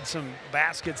need some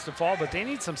baskets to fall, but they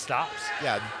need some stops.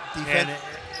 Yeah, defense.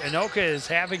 And Anoka is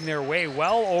having their way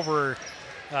well over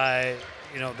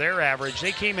their average.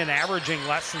 They came in averaging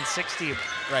less than 60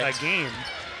 a game.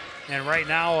 And right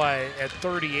now at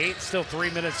 38, still 3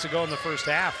 minutes to go in the first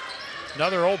half.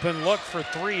 Another open look for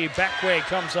 3. Beckway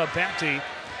comes up empty.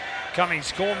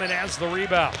 Cummings Coleman has the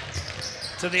rebound.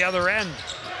 To the other end.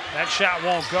 That shot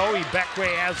won't go.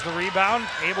 Beckway has the rebound,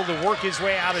 able to work his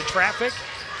way out of traffic.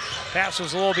 Pass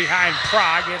was a little behind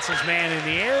Prague, gets his man in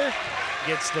the air,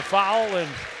 gets the foul, and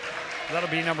that'll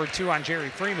be number 2 on Jerry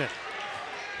Freeman.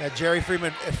 Yeah, Jerry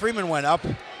Freeman went up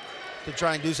to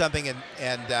try and do something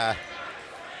and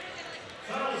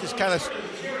just kind of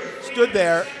stood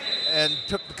there and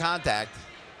took the contact.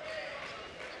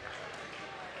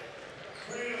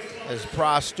 As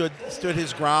Pra stood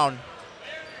his ground.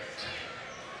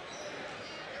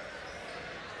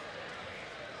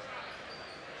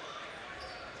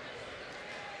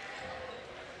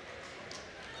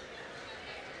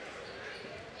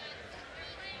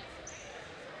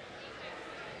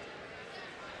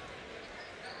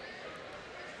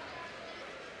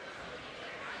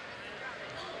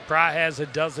 Pra has a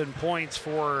dozen points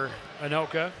for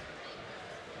Anoka.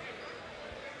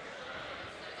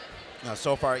 Now,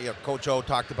 so far, Coach O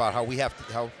talked about how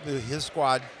his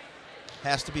squad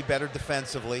has to be better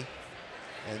defensively,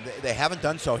 and they haven't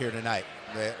done so here tonight.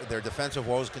 Their defensive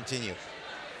woes continue.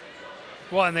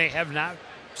 Well, and they have not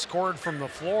scored from the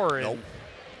floor in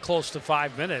close to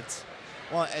 5 minutes.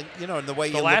 Well, and in the way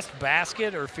the last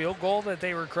basket or field goal that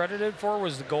they were credited for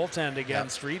was the goaltend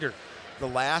against Reeder. The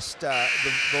last thing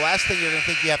you're going to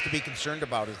think you have to be concerned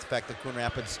about is the fact that Coon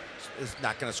Rapids is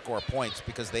not going to score points,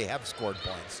 because they have scored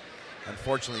points.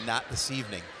 Unfortunately, not this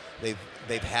evening.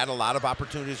 They've had a lot of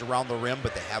opportunities around the rim,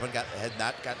 but they had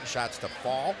not gotten shots to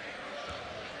fall.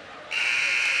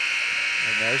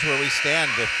 And there's where we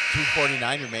stand with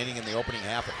 2:49 remaining in the opening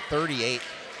half. A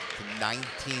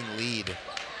 38-19 lead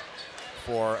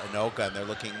for Anoka, and they're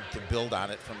looking to build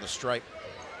on it from the stripe.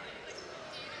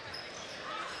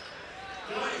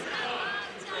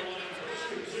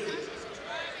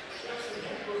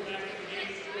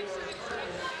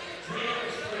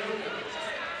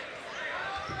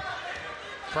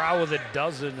 Proud with a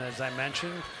dozen, as I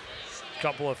mentioned. A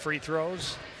couple of free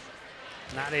throws.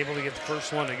 Not able to get the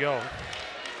first one to go.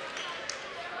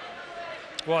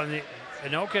 Well, and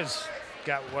Anoka's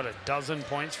got, what, a dozen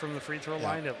points from the free throw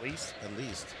line at least? At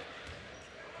least.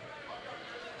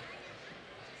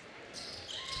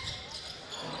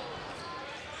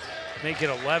 Make it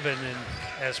 11, and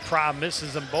as Pra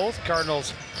misses them both,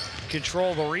 Cardinals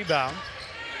control the rebound.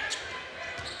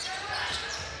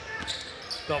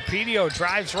 Belpedio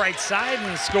drives right side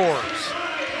and scores.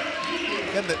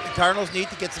 Again, the Cardinals need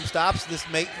to get some stops.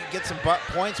 Get some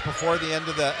points before the end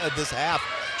of this half.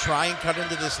 Try and cut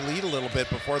into this lead a little bit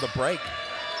before the break.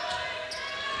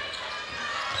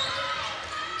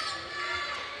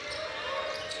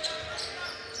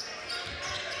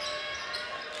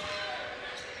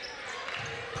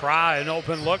 Pra, an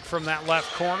open look from that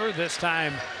left corner. This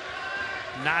time,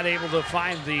 not able to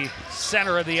find the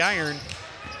center of the iron.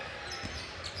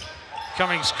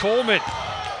 Cummings-Coleman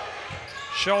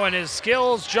showing his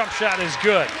skills. Jump shot is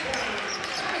good.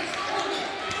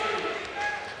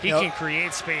 He can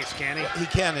create space, can he? He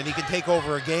can, and he can take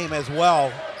over a game as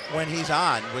well when he's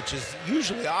on, which is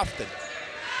usually often.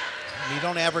 And you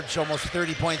don't average almost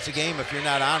 30 points a game if you're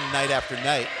not on night after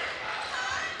night.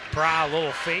 Pra, a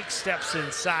little fake, steps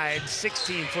inside.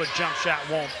 16-foot jump shot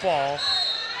won't fall.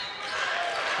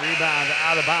 Rebound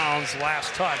out of bounds,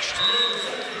 last touched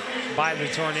by the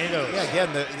Tornadoes. Yeah,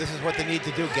 again, this is what they need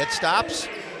to do. Get stops,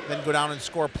 then go down and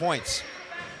score points.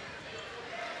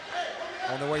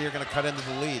 Only way you're going to cut into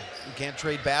the lead. You can't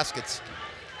trade baskets.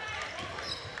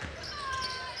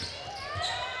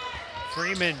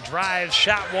 Freeman drives,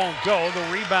 shot won't go.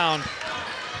 The rebound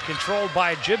controlled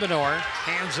by Gibonor.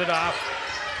 Hands it off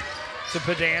to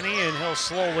Pedani, and he'll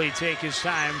slowly take his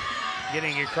time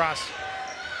getting across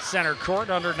center court.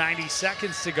 Under 90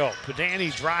 seconds to go.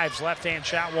 Pedani drives, left-hand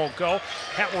shot won't go.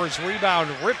 Hetwer's rebound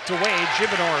ripped away.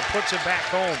 Gibonor puts it back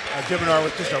home. Gibonor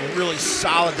with just a really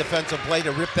solid defensive play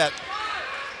to rip that,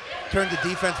 turn the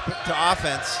defense to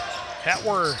offense.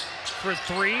 Hetwer for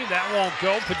three, that won't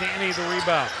go. Pedani the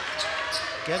rebound.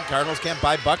 Again, Cardinals can't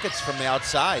buy buckets from the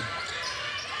outside.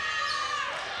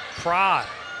 Pra,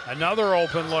 another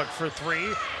open look for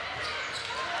three.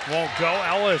 Won't go.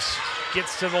 Ellis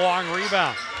gets to the long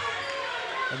rebound.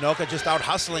 Anoka just out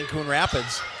hustling Coon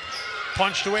Rapids.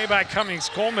 Punched away by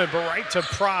Cummings-Coleman, but right to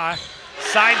Pra.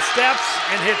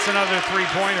 Sidesteps and hits another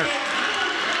three-pointer.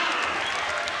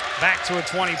 Back to a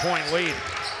 20-point lead.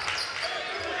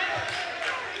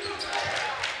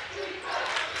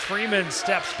 Freeman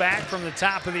steps back from the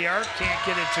top of the arc, can't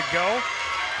get it to go.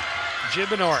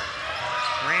 Gibonor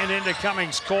ran into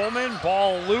Cummings-Coleman,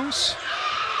 ball loose.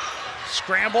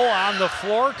 Scramble on the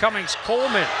floor.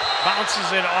 Cummings-Coleman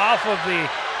bounces it off of the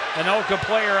Anoka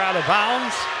player out of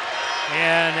bounds.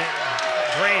 And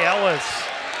Dre Ellis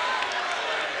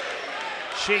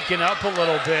shaken up a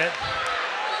little bit.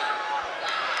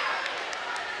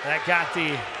 That got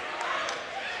the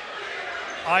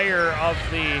ire of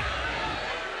the...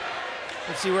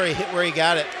 Let's see where he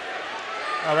got it.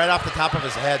 Right off the top of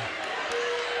his head.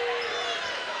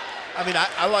 I mean,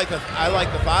 I like the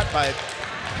thought by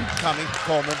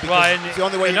Cummings-Coleman because it's the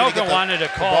only way you're going to get wanted a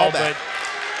call, but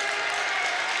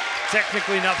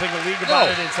technically nothing illegal about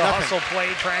it. It's a hustle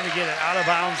play, trying to get it out of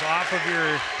bounds off of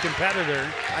your competitor.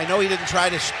 I know he didn't try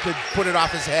to put it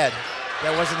off his head.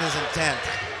 That wasn't his intent.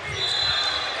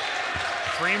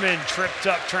 Freeman tripped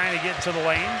up trying to get to the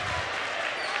lane.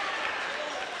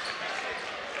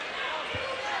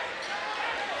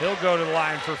 He'll go to the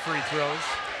line for free throws.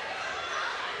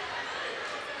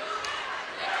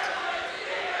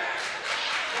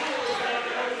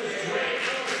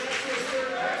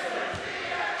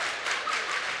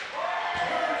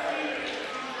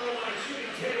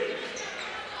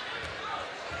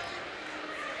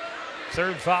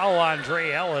 Third foul on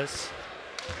Dre Ellis.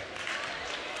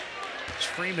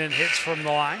 Freeman hits from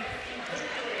the line.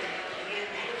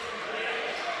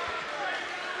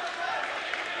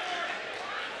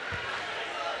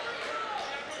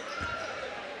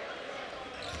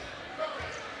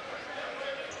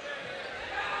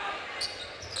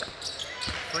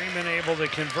 Freeman able to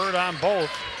convert on both.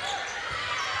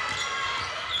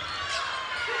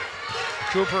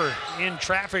 Cooper in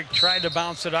traffic, tried to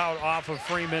bounce it out off of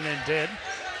Freeman and did.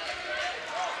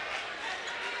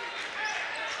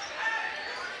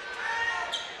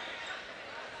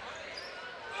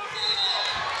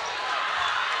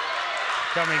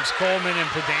 Cummings, Coleman, and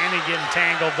Padani getting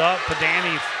tangled up.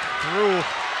 Padani threw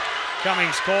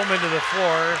Cummings, Coleman to the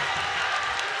floor.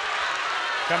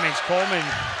 Cummings, Coleman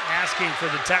asking for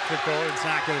the technical. It's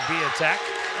not going to be a tech.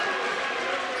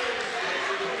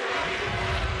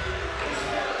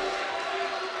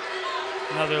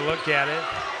 Another look at it.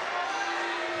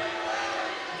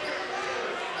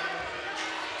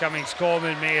 Cummings,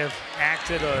 Coleman may have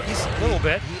acted a little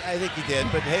bit. I think he did,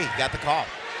 but hey, got the call.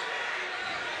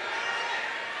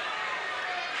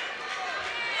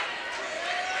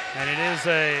 And it is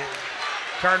a,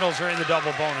 Cardinals are in the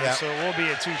double bonus, so it will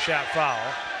be a two-shot foul.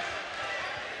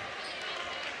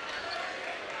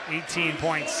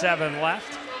 18.7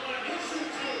 left.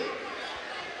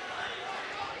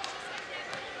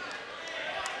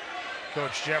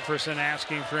 Coach Jefferson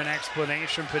asking for an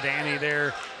explanation. Padani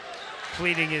there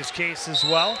pleading his case as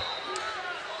well.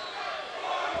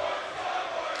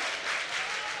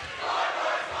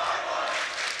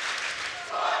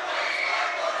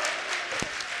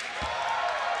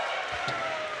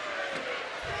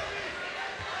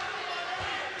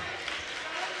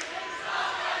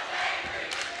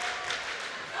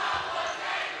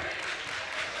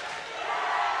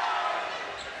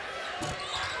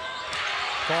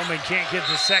 Coleman can't get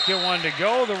the second one to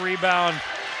go. The rebound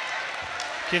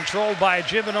controlled by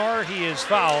Jibinor. He is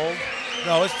fouled.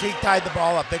 No, he tied the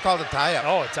ball up. They called a tie-up.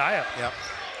 Oh, a tie-up. Yep.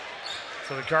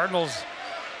 So the Cardinals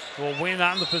will win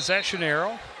on the possession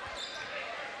arrow.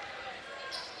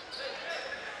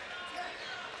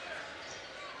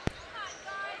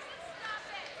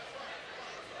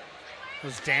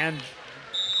 Was darn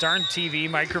TV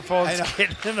microphones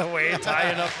getting in the way,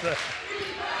 tying up the...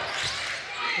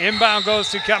 Inbound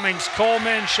goes to Cummings,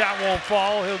 Coleman. Shot won't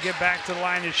fall. He'll get back to the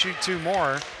line to shoot two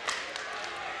more.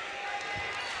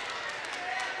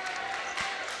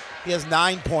 He has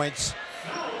 9 points.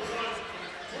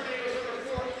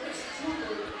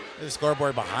 There's a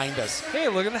scoreboard behind us. Hey,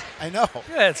 look at that. I know. Look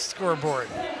at that scoreboard.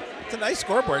 It's a nice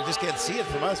scoreboard. Just can't see it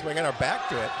from us. We got our back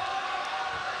to it.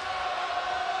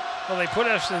 Well, they put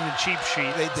us in the cheap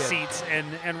seats,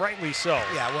 and rightly so.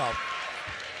 Yeah, well,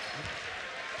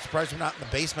 surprised we're not in the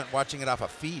basement watching it off a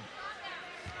feed.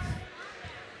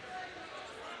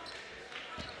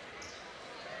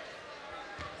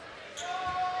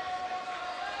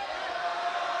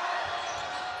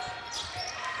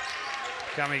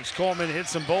 Cummings, Coleman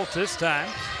hits them both this time.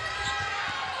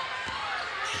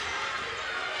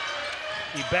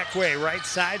 Ibekwe right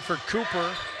side for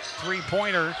Cooper.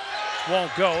 Three-pointer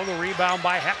won't go. The rebound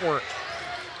by Hetworth.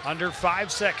 Under 5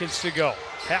 seconds to go.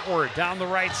 Hetworth down the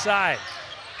right side.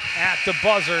 At the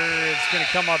buzzer, it's going to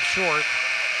come up short.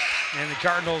 And the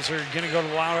Cardinals are going to go to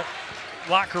the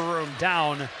locker room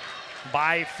down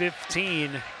by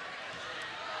 15.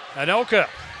 Anoka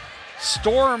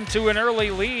stormed to an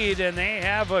early lead, and they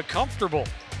have a comfortable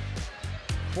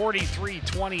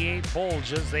 43-28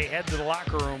 Bulls as they head to the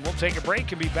locker room. We'll take a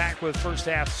break and be back with first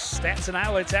half stats and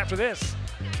highlights after this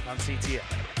on CTF.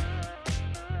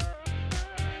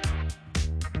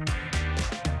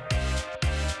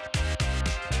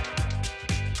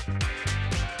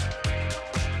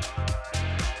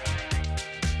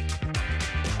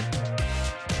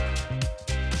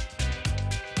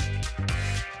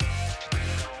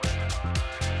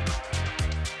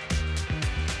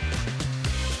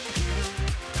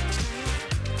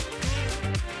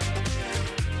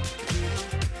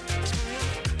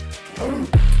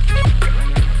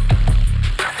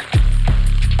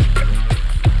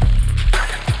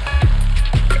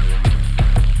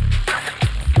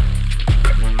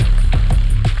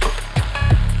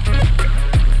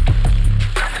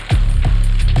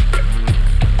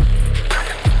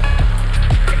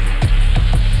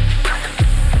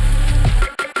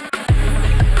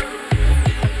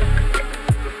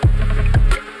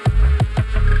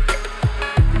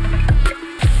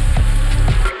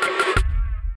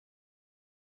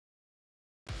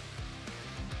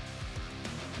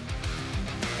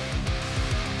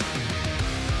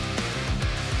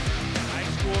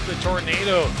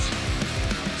 Tornadoes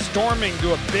storming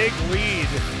to a big lead,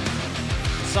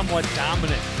 somewhat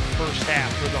dominant first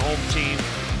half for the home team.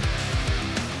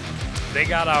 They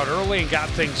got out early and got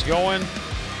things going.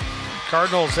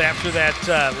 Cardinals, after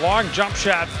that long jump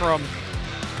shot from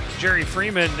Jerry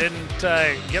Freeman, didn't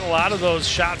get a lot of those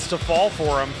shots to fall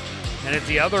for them. And at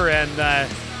the other end,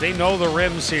 they know the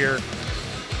rims here.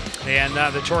 And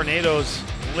the Tornadoes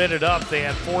lit it up. They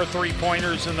had 4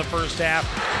 3-pointers in the first half.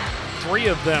 3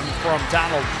 of them from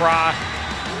Donald Pra.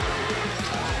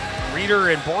 Reeder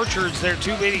and Borchard's their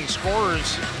 2 leading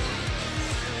scorers.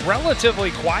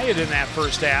 Relatively quiet in that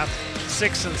first half.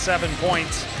 6 and 7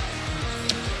 points.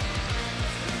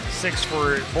 6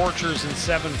 for Borchers and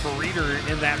 7 for Reeder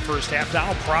in that first half.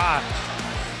 Now Pra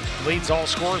leads all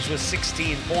scorers with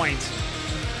 16 points.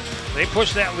 They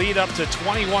push that lead up to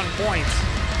 21 points.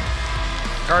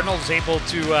 Cardinals able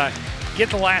to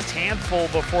get the last handful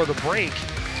before the break,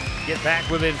 get back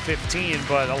within 15,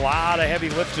 but a lot of heavy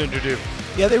lifting to do.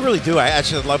 Yeah, they really do. I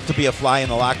actually love to be a fly in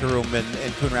the locker room in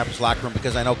Coon Rapids locker room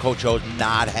because I know Coach O's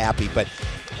not happy. But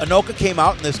Anoka came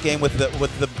out in this game with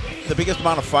the biggest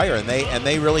amount of fire, and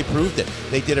they really proved it.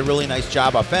 They did a really nice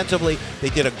job offensively. They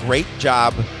did a great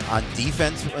job on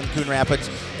defense in Coon Rapids,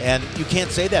 and you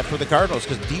can't say that for the Cardinals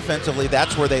because defensively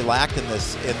that's where they lacked in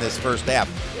this first half.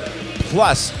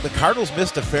 Plus, the Cardinals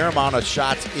missed a fair amount of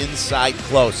shots inside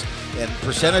close, and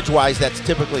percentage-wise, that's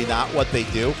typically not what they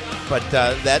do. But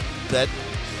that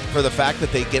for the fact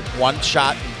that they get one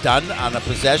shot done on a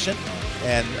possession,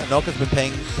 and Anoka's been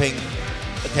paying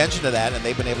attention to that, and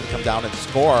they've been able to come down and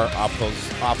score off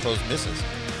those misses.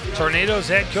 Tornadoes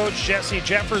head coach Jesse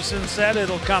Jefferson said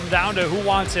it'll come down to who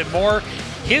wants it more.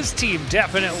 His team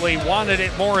definitely wanted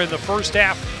it more in the first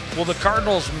half. Will the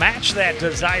Cardinals match that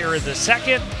desire in the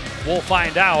second? We'll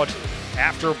find out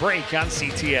after a break on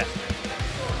CTN.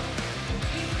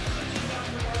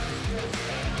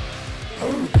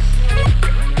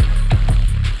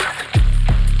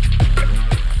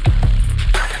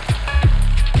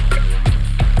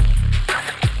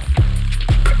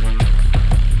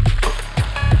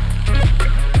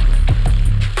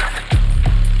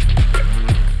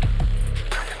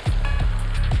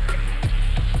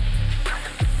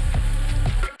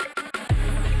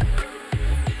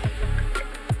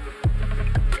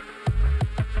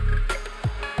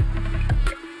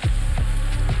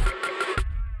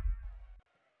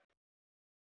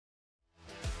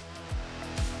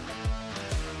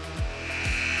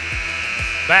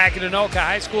 Back at Anoka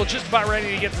High School, just about ready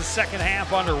to get the second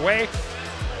half underway.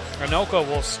 Anoka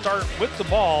will start with the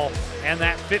ball and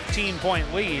that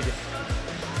 15-point lead.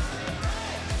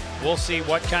 We'll see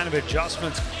what kind of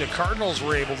adjustments the Cardinals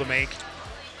were able to make.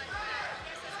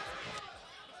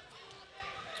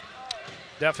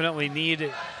 Definitely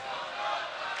need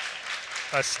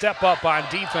a step up on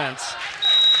defense.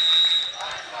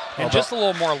 And just a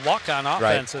little more luck on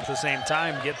offense at the same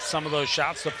time, get some of those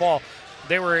shots to fall.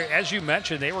 They were, as you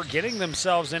mentioned, they were getting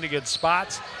themselves into good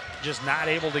spots, just not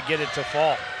able to get it to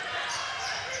fall.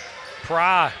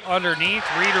 Pra underneath,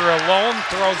 Reeder alone,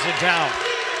 throws it down.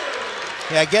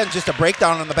 Yeah, again, just a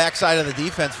breakdown on the backside of the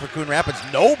defense for Coon Rapids.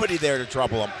 Nobody there to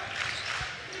trouble them.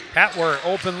 Hatwer,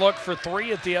 open look for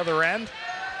 3 at the other end.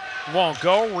 Won't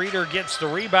go. Reeder gets the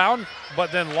rebound,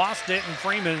 but then lost it, and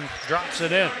Freeman drops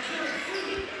it in.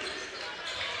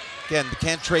 Again,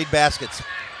 can't trade baskets.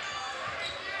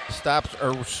 Stops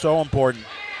are so important.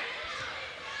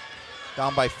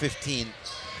 Down by 15.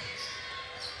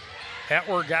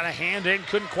 Hatwer got a hand in,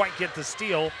 couldn't quite get the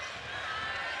steal.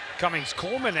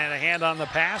 Cummings-Coleman had a hand on the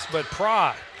pass, but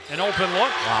Pra, an open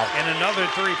look, and another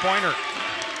three-pointer.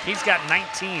 He's got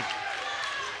 19.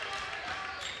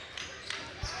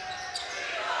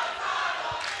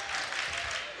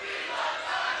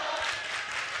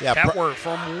 Yeah, Hatwer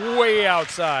from way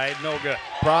outside, no good.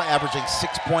 Pra averaging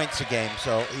 6 points a game,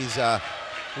 so he's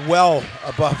well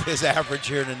above his average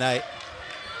here tonight.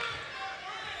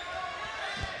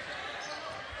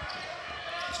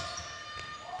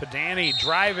 Padani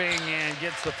driving and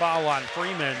gets the foul on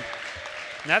Freeman. And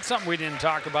that's something we didn't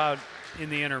talk about in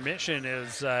the intermission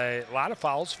is a lot of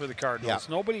fouls for the Cardinals.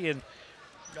 Yeah. Nobody in,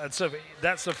 that's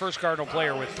the first Cardinal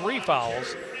player with 3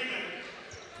 fouls.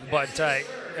 But, I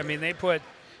mean, they put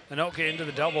Anoka into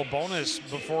the double bonus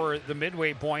before the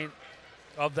midway point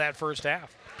of that first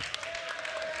half.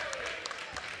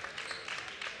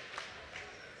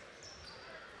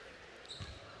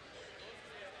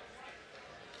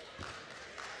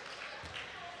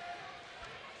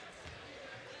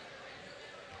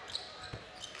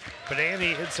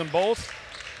 Padani hits them both.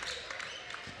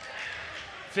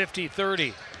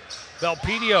 50-30.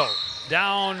 Belpedio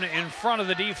down in front of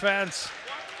the defense.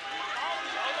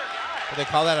 Do they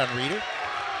call that on Reeder?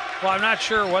 Well, I'm not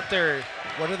sure what they're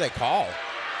What do they call?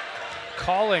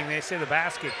 calling. They say the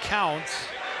basket counts.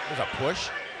 There's a push.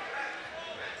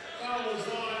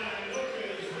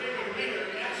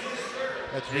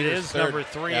 That's It Reeder's is third. number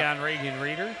 3 Yeah. on Reagan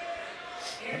Reeder.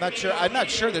 I'm not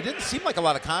sure. There didn't seem like a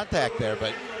lot of contact there,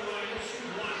 but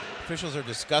officials are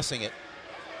discussing it.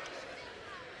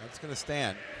 That's going to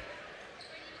stand.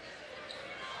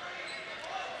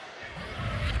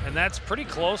 And that's pretty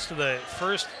close to the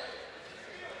first.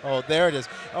 Oh, there it is.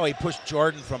 Oh, he pushed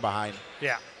Jordan from behind.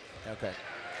 Yeah. Okay.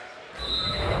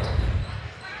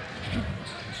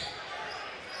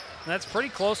 That's pretty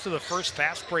close to the first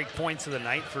fast break points of the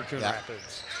night for Coon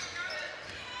Rapids.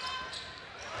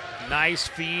 Nice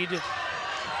feed,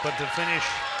 but the finish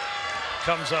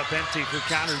comes up empty for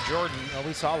Connor Jordan. Well,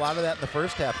 we saw a lot of that in the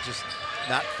first half, just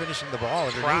not finishing the ball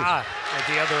underneath. Pra at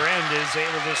the other end is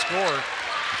able to score.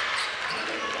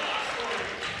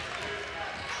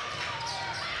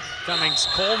 Cummings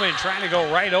Coleman trying to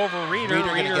go right over Reeder.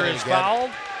 Reeder is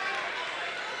fouled.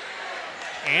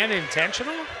 And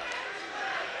intentional?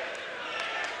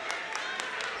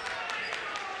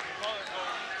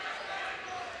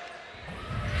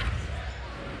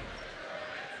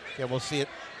 Yeah, we'll see it.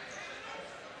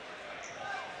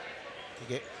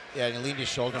 Yeah, and he leaned his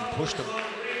shoulder and pushed him.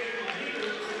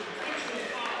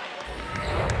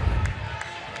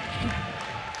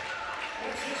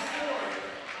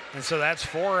 And so that's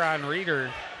 4 on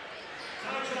Reeder.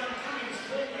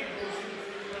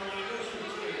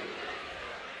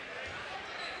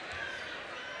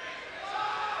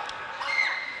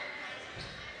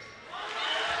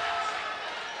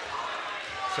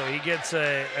 So he gets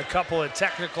a couple of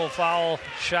technical foul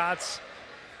shots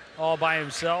all by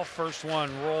himself. First one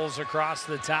rolls across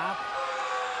the top.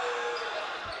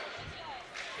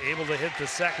 Able to hit the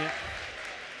second.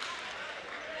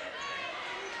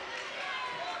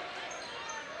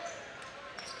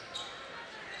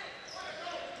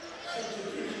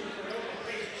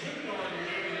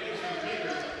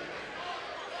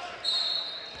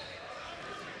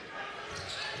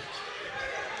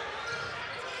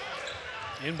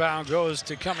 Inbound goes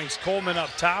to Cummings Coleman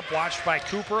up top, watched by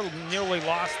Cooper, nearly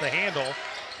lost the handle.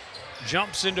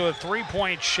 Jumps into a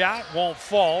three-point shot, won't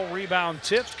fall. Rebound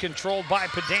tipped, controlled by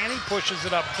Padani, pushes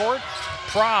it up court.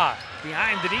 Pra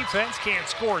behind the defense, can't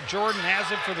score. Jordan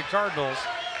has it for the Cardinals.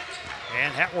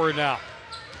 And Hetward now.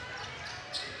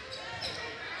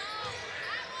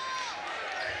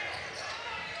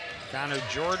 Connor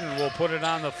Jordan will put it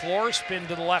on the floor, spin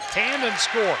to the left hand and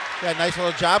score. Yeah, nice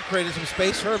little job, created some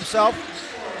space for himself.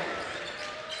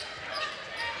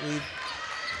 Lead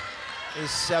is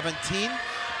 17.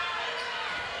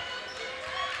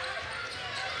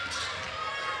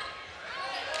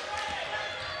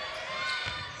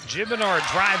 Gibinor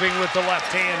driving with the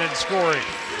left hand and scoring.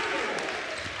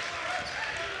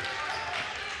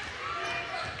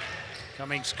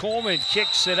 Cummings Coleman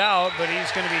kicks it out, but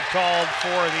he's going to be called for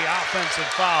the offensive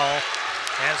foul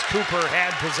as Cooper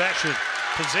had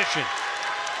position.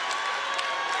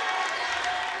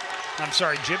 I'm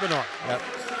sorry, Gibinor. Yep.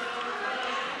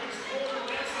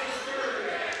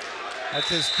 That's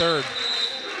his third.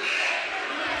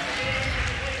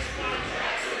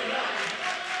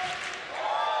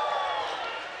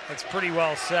 That's pretty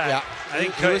well set. Yeah, I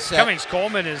think Cummings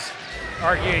Coleman is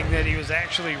arguing that he was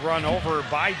actually run over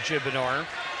by Gibinor.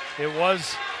 It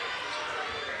was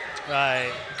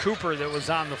Cooper that was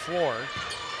on the floor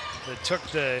that took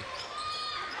the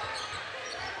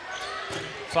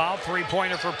foul.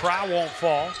 Three-pointer for Pra won't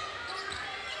fall.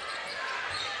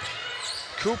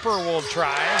 Cooper will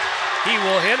try. He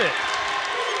will hit it.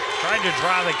 Tried to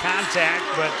draw the contact,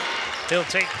 but he'll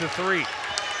take the three.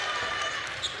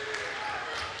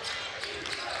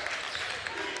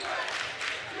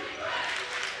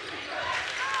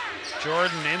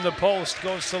 Jordan in the post,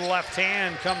 goes to the left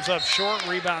hand, comes up short,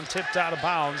 rebound tipped out of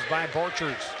bounds by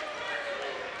Borchers.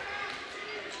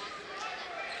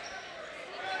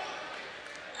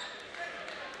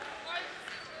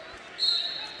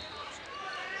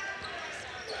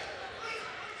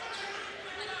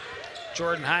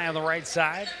 Jordan high on the right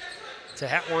side to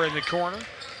Hetwer in the corner.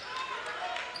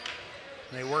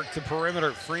 They work the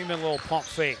perimeter. Freeman, little pump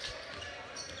fake.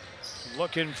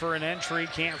 Looking for an entry,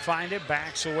 can't find it.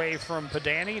 Backs away from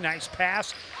Padani. Nice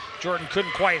pass. Jordan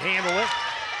couldn't quite handle it.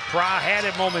 Pra had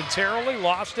it momentarily,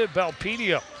 lost it.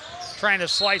 Belpedio trying to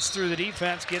slice through the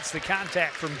defense, gets the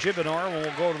contact from Gibinor, and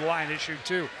will go to the line to shoot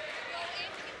two.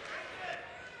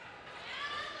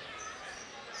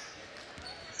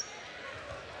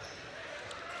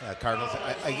 Cardinals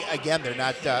again. They're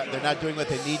not doing what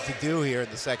they need to do here in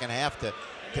the second half to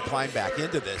climb back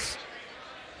into this.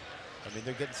 I mean,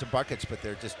 they're getting some buckets, but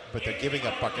they're giving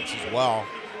up buckets as well.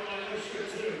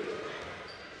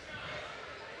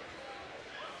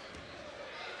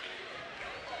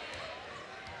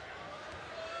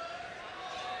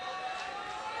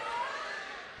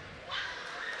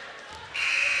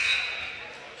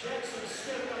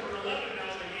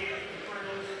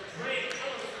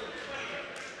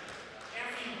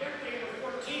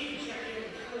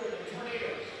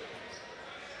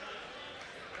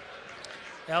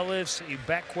 Ellis,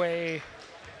 Ibekwe,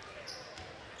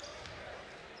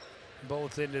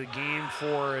 both into the game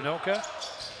for Anoka.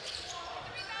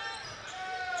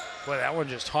 Boy, that one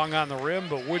just hung on the rim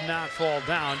but would not fall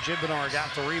down. Gibonor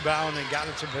got the rebound and got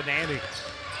it to Benanti.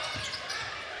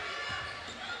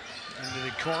 Into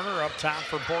the corner, up top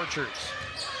for Borchers.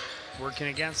 Working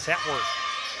against Hetworth.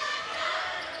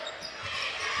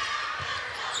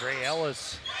 Gray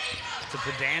Ellis to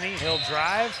Pedani. He'll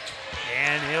drive,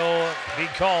 and he'll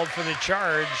be called for the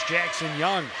charge. Jackson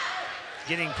Young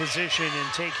getting position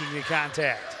and taking the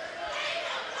contact.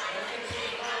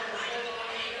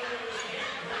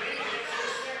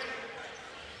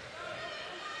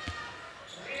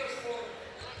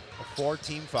 Four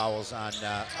team fouls on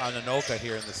Anoka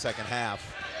here in the second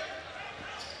half.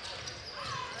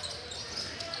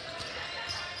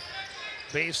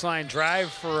 Baseline drive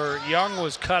for Young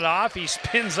was cut off. He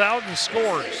spins out and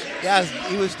scores. Yeah,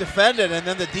 he was defended, and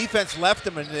then the defense left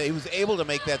him, and he was able to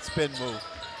make that spin move.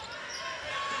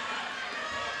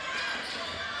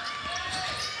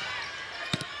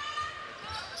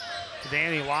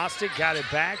 Danny lost it, got it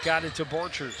back, got it to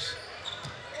Borchers.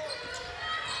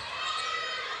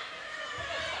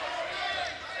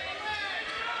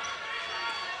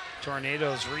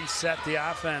 Tornadoes reset the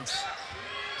offense.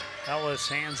 Ellis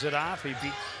hands it off. He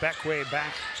beat Beckway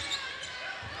back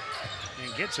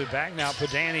and gets it back. Now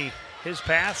Pedani, his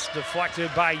pass deflected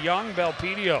by Young.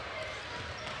 Belpedio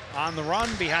on the run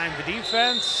behind the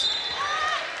defense.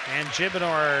 And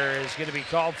Gibonor is going to be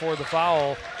called for the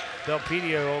foul.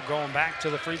 Belpedio going back to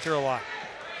the free throw line.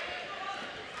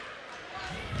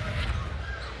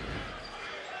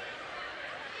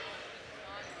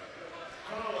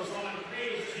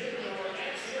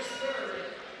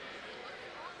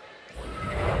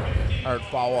 Hard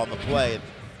foul on the play.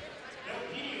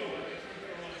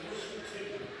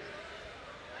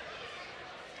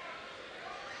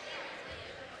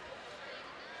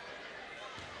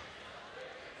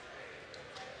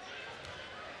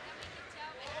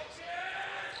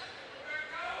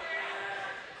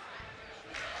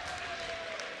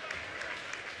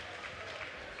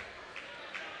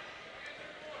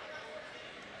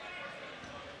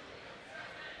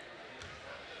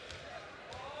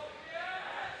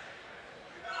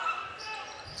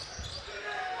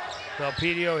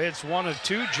 Belpedio hits one of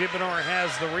two. Gibonor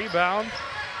has the rebound.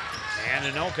 And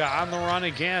Anoka on the run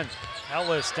again.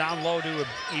 Ellis down low to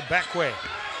Ibekwe.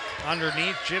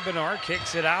 Underneath, Gibonor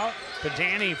kicks it out.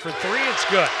 Pedani for three, it's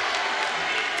good.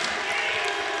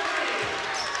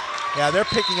 Yeah, they're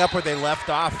picking up where they left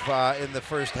off in the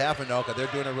first half, Anoka. They're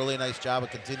doing a really nice job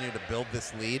of continuing to build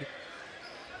this lead.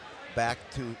 Back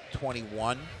to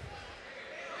 21.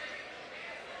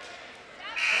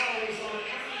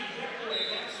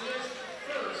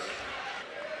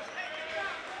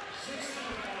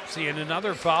 Seeing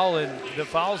another foul, and the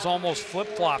foul's almost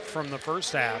flip-flopped from the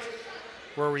first half,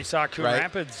 where we saw Coon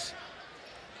Rapids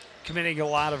committing a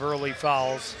lot of early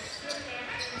fouls.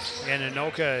 And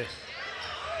Anoka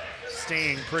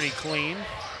staying pretty clean.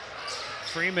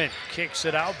 Freeman kicks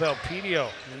it out. Belpedio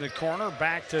in the corner,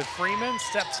 back to Freeman,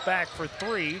 steps back for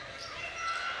three.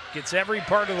 Gets every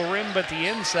part of the rim but the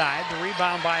inside. The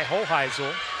rebound by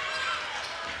Hoheisel.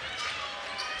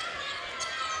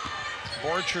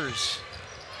 Borchers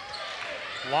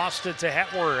lost it to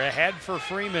Hetwer, ahead for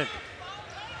Freeman.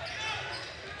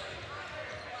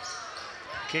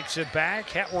 Kicks it back,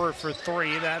 Hetwer for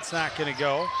three, that's not gonna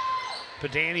go.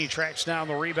 Pedani tracks down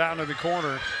the rebound in the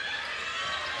corner.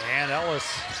 And Ellis.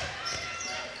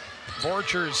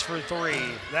 Borchers for three,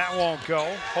 that won't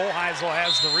go. Hoheisel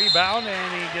has the rebound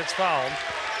and he gets fouled.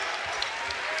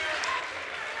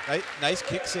 Nice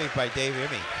kick save by Dave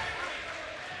Emmy.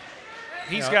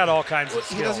 He's got all kinds of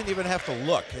skill. He doesn't even have to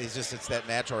look. It's that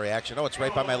natural reaction. Oh, it's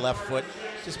right by my left foot.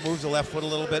 Just moves the left foot a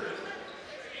little bit.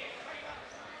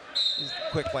 He's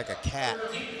quick like a cat.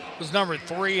 It was number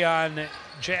 3 on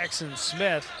Jackson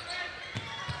Smith.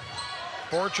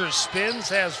 Borchers spins,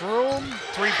 has room.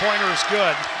 Three-pointer is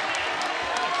good.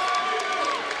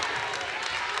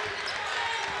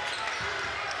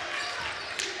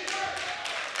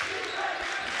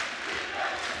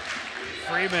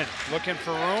 Freeman looking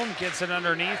for room, gets it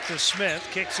underneath to Smith,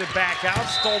 kicks it back out,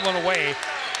 stolen away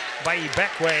by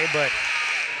Ibekwe, but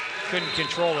couldn't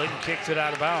control it and kicked it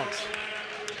out of bounds.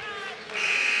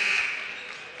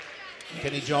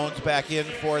 Kenny Jones back in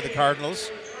for the Cardinals.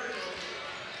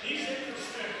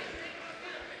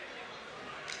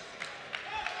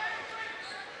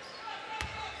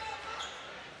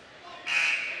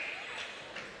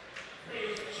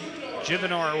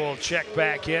 Gibonor will check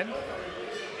back in.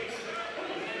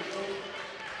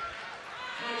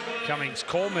 Cummings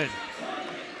Coleman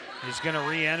is going to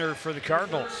re-enter for the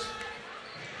Cardinals.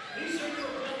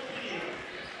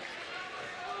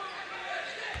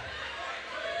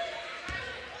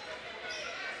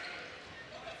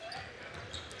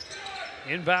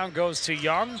 Inbound goes to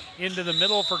Young, into the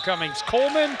middle for Cummings.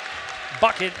 Coleman,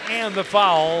 bucket and the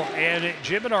foul, and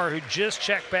Jibinar, who just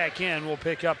checked back in, will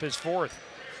pick up his 4th.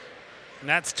 And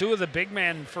that's 2 of the big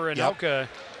men for Anoka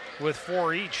with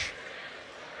 4 each.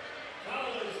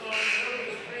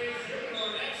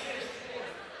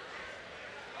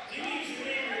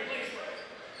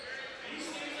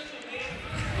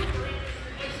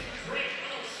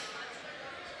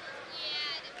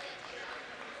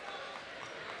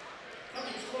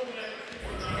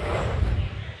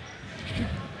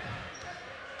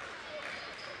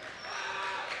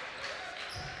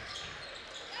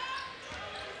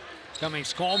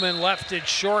 Cummings Coleman left it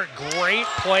short. Great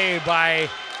play by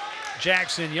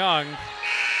Jackson Young.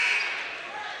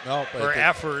 No, or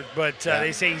effort, but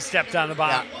they say he stepped on the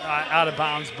out of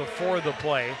bounds before the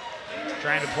play.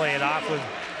 Trying to play it off with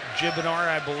Jibinar,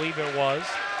 I believe it was.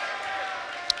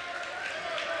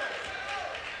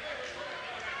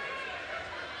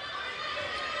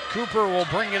 Cooper will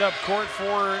bring it up court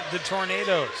for the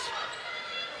Tornadoes.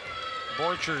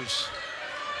 Borchers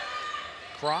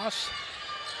cross.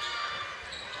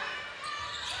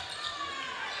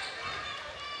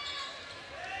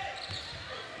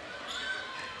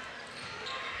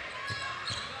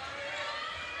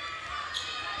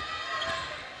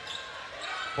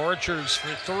 Borchers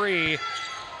for 3.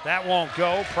 That won't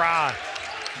go. Pra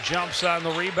jumps on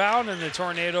the rebound, and the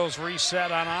Tornadoes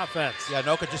reset on offense. Yeah,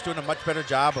 Anoka just doing a much better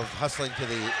job of hustling to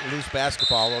the loose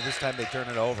basketball, although this time they turn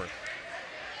it over.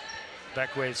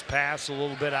 Beckway's pass a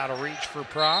little bit out of reach for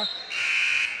Pra.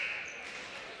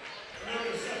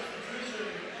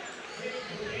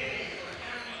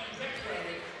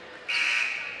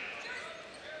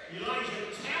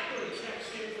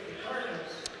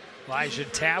 Elijah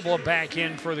Tabla back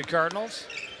in for the Cardinals.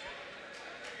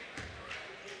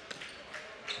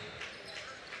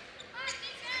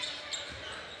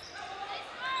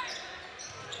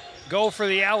 Go for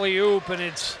the alley-oop, and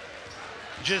it's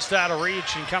just out of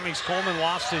reach, and Cummings Coleman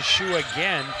lost his shoe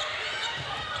again.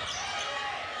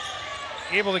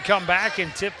 Able to come back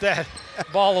and tip that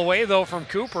ball away, though, from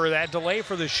Cooper. That delay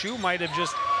for the shoe might have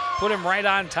just put him right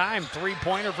on time.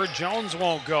 3-pointer for Jones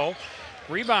won't go.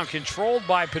 Rebound controlled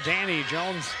by Padani.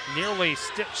 Jones nearly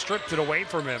stripped it away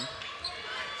from him,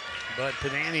 but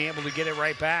Padani able to get it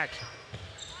right back.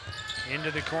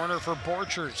 Into the corner for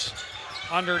Borchers.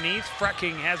 Underneath,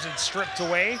 Frecking has it stripped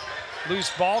away.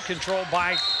 Loose ball controlled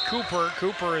by Cooper.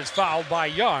 Cooper is fouled by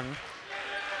Young.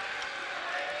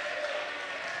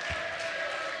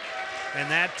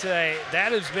 And that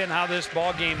has been how this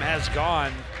ball game has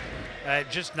gone.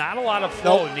 Just not a lot of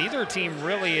flow. Nope. Neither team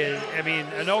really is. I mean,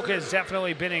 Anoka has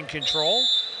definitely been in control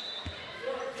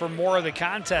for more of the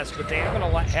contest, but they haven't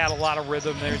had a lot of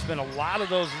rhythm. There's been a lot of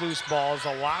those loose balls,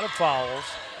 a lot of fouls.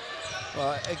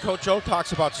 And Coach O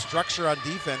talks about structure on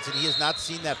defense, and he has not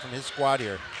seen that from his squad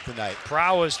here tonight.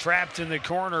 Prow is trapped in the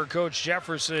corner. Coach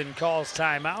Jefferson calls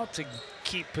timeout to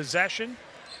keep possession.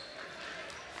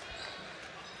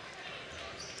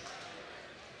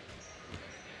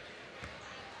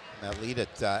 That lead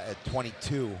at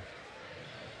 22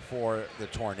 for the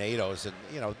Tornadoes. And,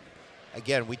 you know,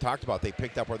 again, we talked about they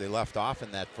picked up where they left off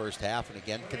in that first half, and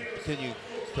again, continue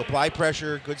to apply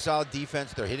pressure, good solid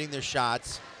defense. They're hitting their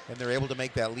shots, and they're able to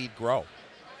make that lead grow.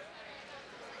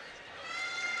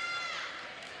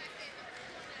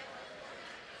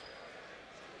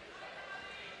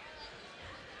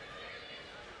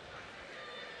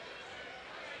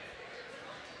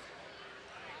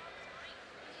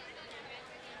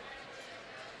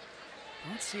 I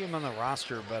don't see him on the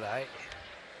roster, but I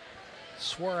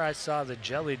swore I saw the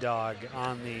Jelly Dog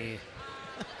on the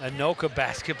Anoka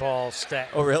basketball staff.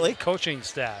 Oh, really? Coaching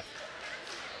staff.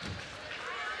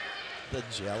 The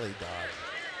Jelly Dog.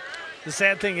 The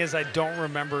sad thing is I don't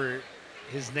remember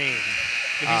his name.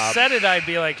 If he said it, I'd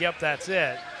be like, yep, that's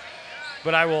it.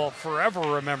 But I will forever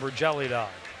remember Jelly Dog.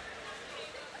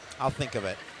 I'll think of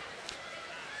it.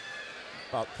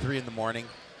 About 3 in the morning.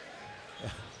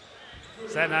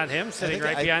 Is that not him sitting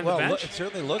right behind the bench? It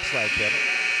certainly looks like him.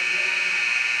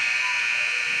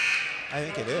 I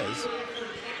think it is.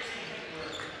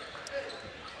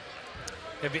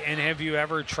 Have you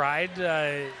ever tried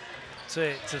to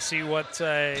see what,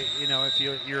 you know, if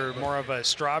you're more of a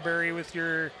strawberry with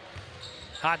your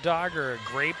hot dog or a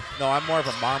grape? No, I'm more of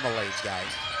a marmalade guy.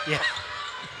 Yeah.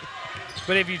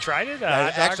 But have you tried it?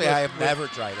 Actually, I have never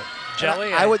tried it.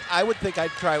 Jelly? I would think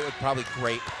I'd try it with probably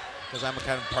grape, because I'm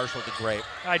kind of partial to grape.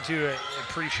 I do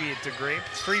appreciate the grape.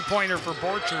 3-pointer for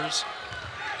Borchers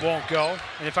won't go.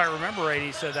 And if I remember right,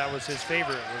 he said that was his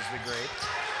favorite, was the grape.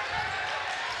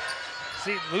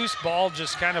 See, loose ball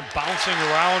just kind of bouncing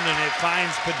around, and it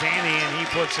finds Padani, and he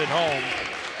puts it home.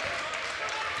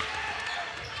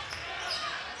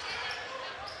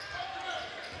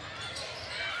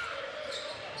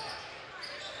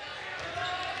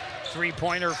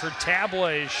 Three-pointer for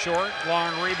Tabla is short.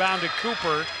 Long rebound to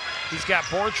Cooper. He's got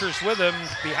Borchers with him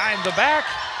behind the back.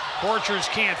 Borchers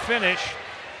can't finish.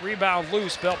 Rebound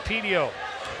loose. Belpedio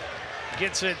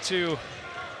gets it to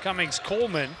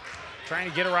Cummings-Coleman. Trying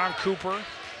to get around Cooper.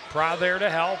 Pra there to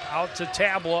help. Out to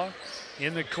Tabla.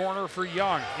 In the corner for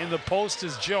Young. In the post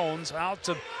is Jones. Out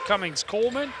to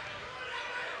Cummings-Coleman.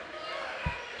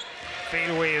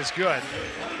 Fadeaway is good.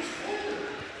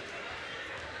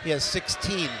 He has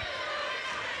 16.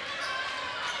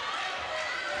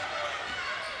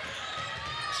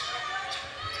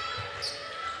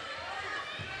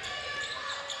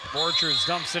 Borchers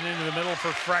dumps it into the middle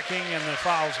for Frecking, and the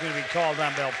foul is going to be called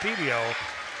on Belpedio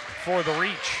for the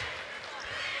reach.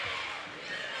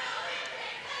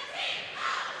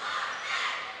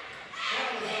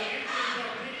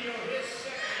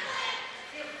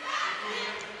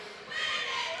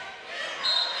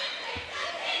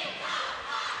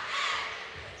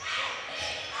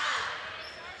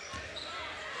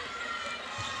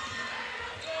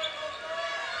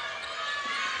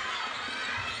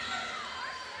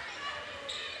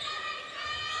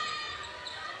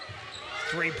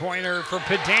 Three-pointer for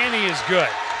Padani is good.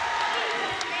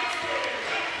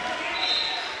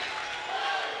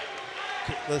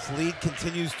 This lead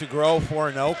continues to grow for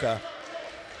Anoka.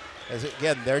 As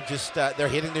again, they're just they're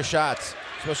hitting their shots,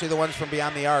 especially the ones from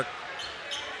beyond the arc.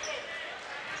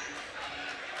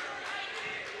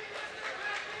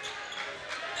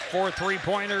 Four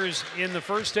three-pointers in the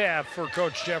first half for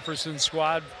Coach Jefferson's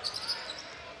squad.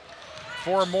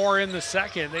 Four more in the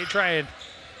second. They try and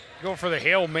go for the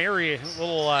Hail Mary, a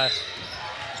little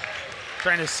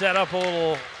trying to set up a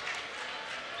little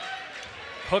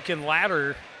hook and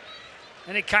ladder,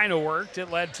 and it kind of worked.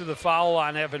 It led to the foul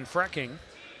on Evan Frecking.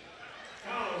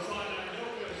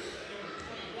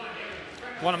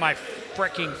 One of my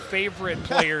Frecking favorite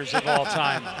players of all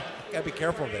time. Gotta be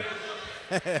careful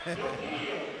there.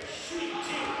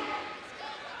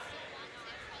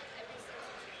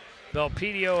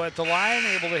 Belpedio at the line,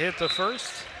 able to hit the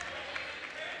first.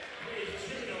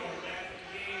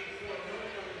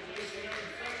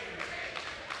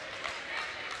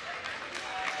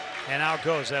 And out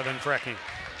goes Evan Frecking.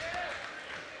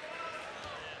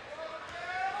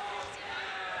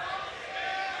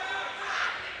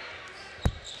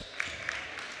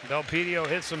 Belpedio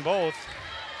hits them both.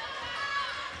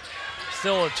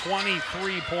 Still a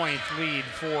 23-point lead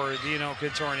for the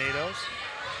Anoka Tornadoes.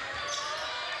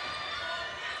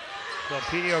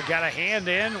 Belpedio got a hand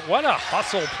in. What a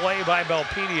hustle play by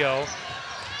Belpedio.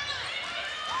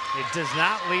 It does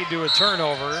not lead to a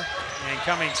turnover. And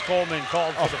Cummings-Coleman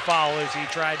called for the foul as he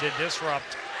tried to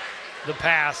disrupt the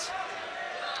pass.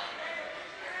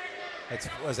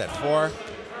 Was that 4?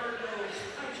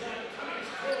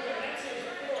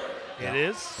 It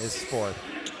is. It's 4th.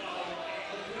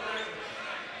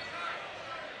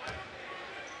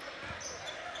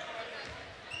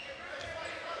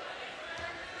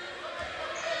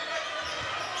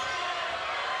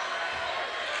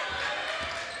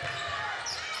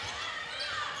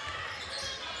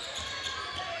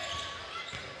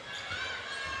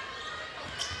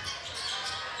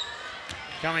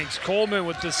 Cummings-Coleman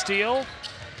with the steal.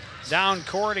 Down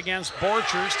court against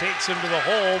Borchers, takes him to the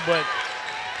hole, but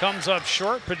comes up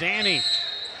short. Padani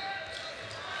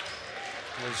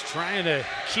was trying to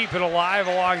keep it alive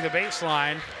along the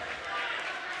baseline.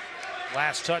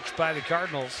 Last touch by the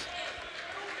Cardinals.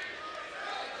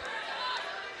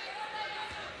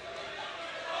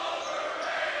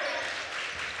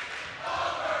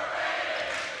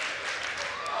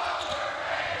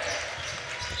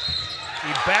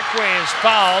 Beckway is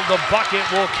fouled. The bucket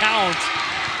will count.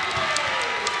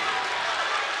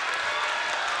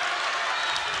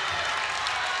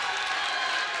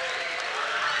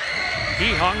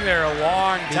 He hung there a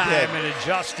long time and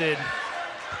adjusted.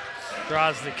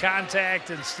 Draws the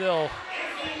contact and still,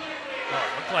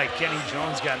 it looked like Kenny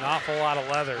Jones got an awful lot of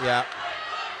leather. Yeah.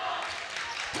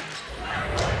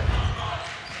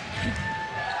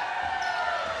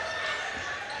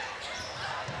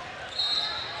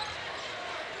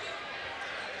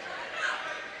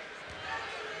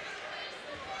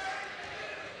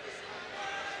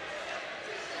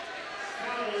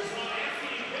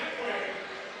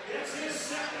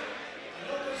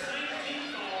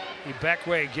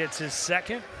 Beckway gets his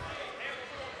second.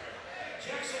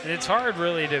 And it's hard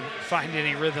really to find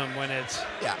any rhythm when it's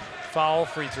foul,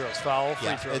 free throws, foul,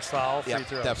 free throws, foul, free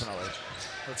throws. Definitely.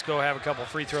 Let's go have a couple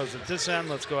free throws at this end.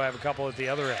 Let's go have a couple at the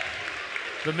other end.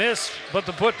 The miss, but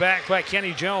the putback by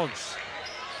Kenny Jones.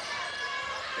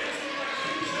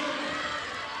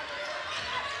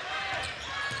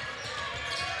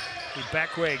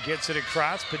 Beckway gets it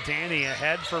across. Padani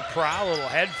ahead for Pra. A little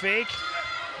head fake.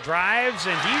 Drives,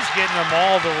 and he's getting them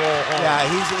all to roll home. Yeah,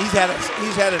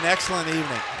 he's had an excellent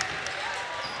evening.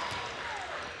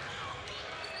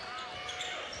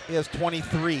 He has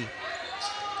 23.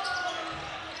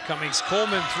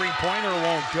 Cummings-Coleman three-pointer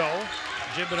won't go.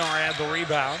 Gibonor had the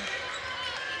rebound.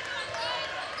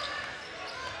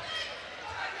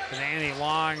 Padani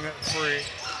long for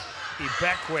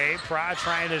Ibekwe. Pra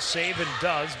trying to save and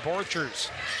does. Borchers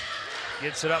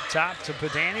gets it up top to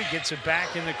Padani, gets it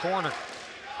back in the corner.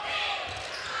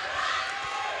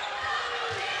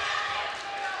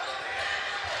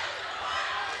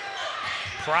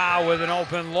 Pra with an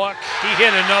open look. He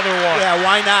hit another one. Yeah,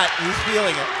 why not? He's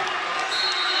feeling it.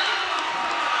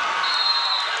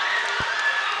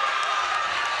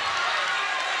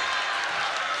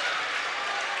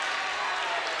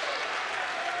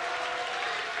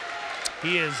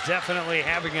 He is definitely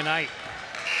having a night.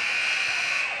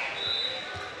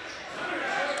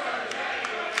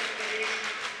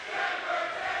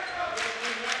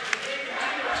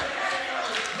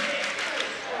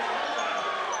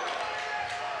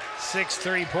 Six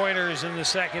three-pointers in the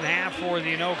second half for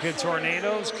the Anoka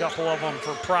Tornadoes, a couple of them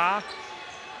for Pra.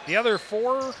 The other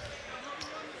four,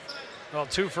 well,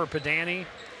 two for Padani.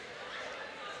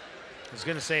 I was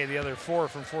going to say the other four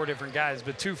from four different guys,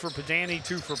 but two for Padani,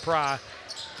 two for Pra.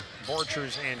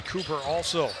 Borchers and Cooper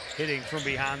also hitting from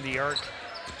behind the arc.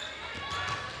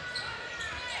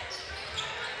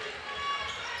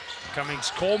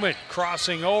 Cummings-Coleman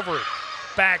crossing over,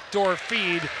 backdoor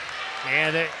feed,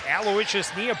 and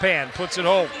Aloysius Neopan puts it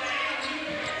home.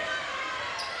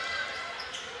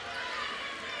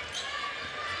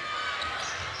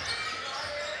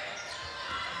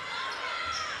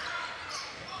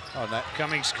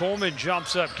 Cummings-Coleman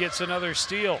jumps up, gets another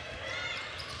steal.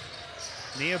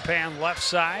 Neopan left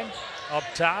side, up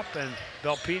top, and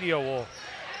Belpedio will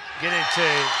get it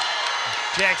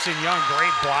to Jackson Young.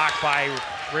 Great block by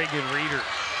Reagan Reeder.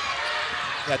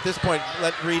 At this point,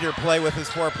 let Reeder play with his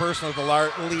four personal. The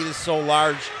lead is so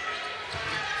large.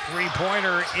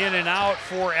 Three-pointer in and out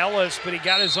for Ellis, but he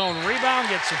got his own rebound,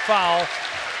 gets a foul,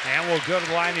 and will go to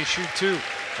the line to shoot two.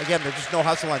 Again, there's just no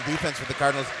hustle on defense with the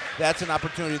Cardinals. That's an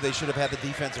opportunity they should have had the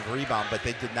defensive rebound, but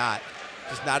they did not.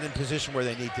 Just not in position where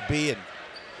they need to be, and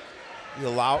you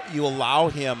allow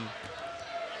him,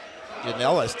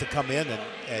 Ellis, to come in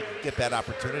and get that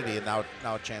opportunity, and now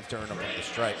a chance to earn him from the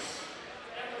strike.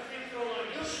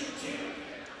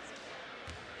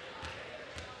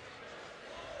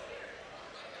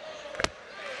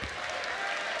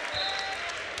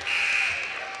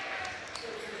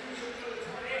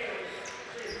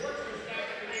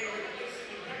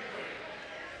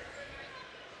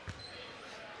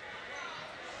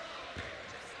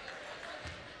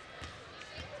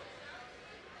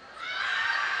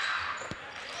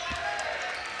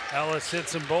 Ellis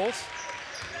hits them both.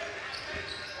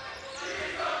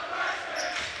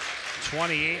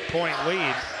 28-point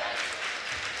lead.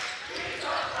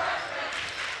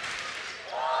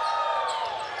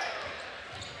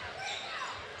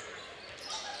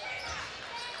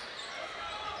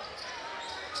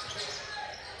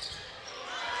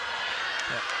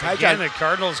 Again, the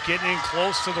Cardinals getting in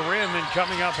close to the rim and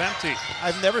coming up empty.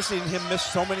 I've never seen him miss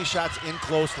so many shots in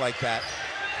close like that.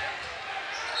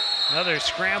 Another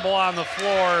scramble on the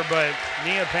floor, but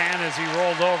Neopan, as he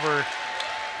rolled over,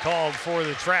 called for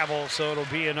the travel, so it'll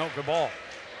be an Anoka ball.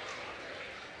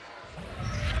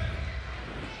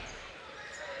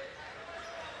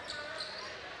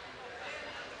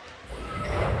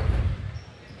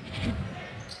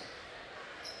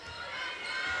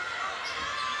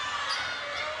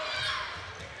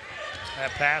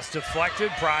 That pass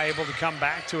deflected, Pry able to come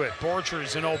back to it.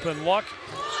 Borchers an open look,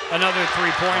 another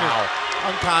three-pointer. Wow.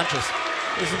 Unconscious.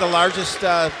 This is the largest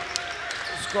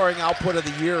scoring output of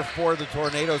the year for the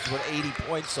Tornadoes with 80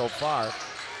 points so far.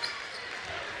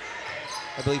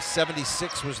 I believe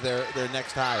 76 was their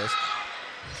next highest.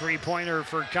 Three-pointer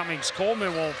for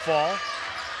Cummings-Coleman won't fall.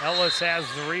 Ellis has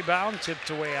the rebound,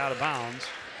 tipped away out of bounds.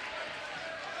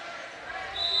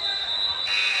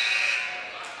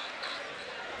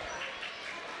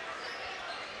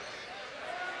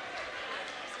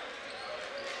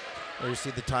 There you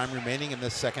see the time remaining in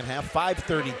this second half,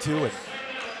 5:32,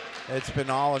 and it's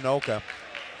been all Anoka.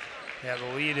 Yeah, the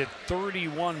lead at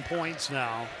 31 points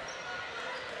now.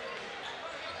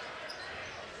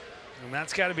 And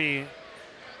that's got to be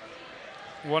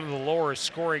one of the lower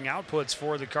scoring outputs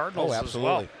for the Cardinals Oh, as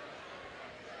absolutely. well.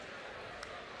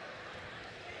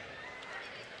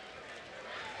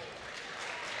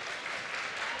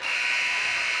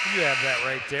 You have that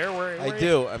right there. I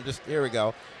do. I'm just, here we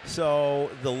go. So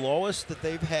the lowest that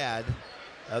they've had,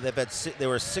 they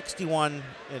were 61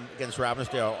 against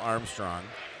Robbinsdale Armstrong.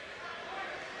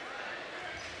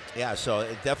 Yeah, so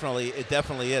it definitely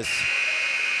is.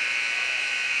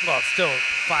 Well, it's still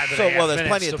 5.5 Well, there's minutes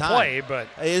plenty to of time. play, but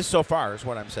It is so far, is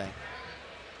what I'm saying.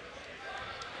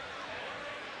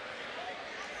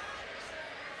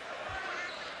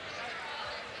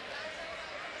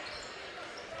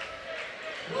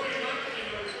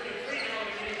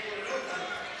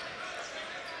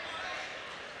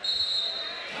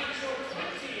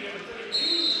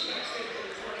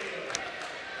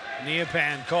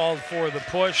 Neapan called for the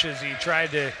push as he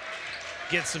tried to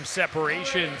get some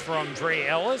separation from Dre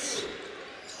Ellis.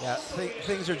 Yeah,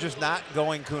 things are just not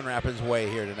going Coon Rapids' way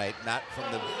here tonight, not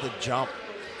from the jump.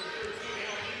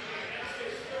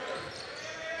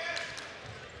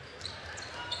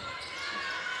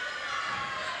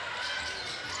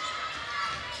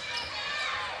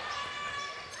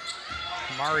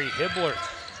 Mari Hibbler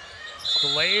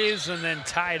delays and then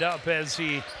tied up as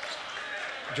he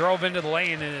drove into the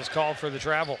lane and is called for the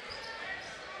travel.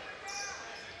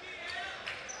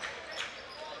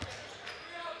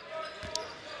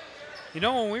 You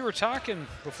know, when we were talking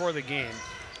before the game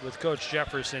with Coach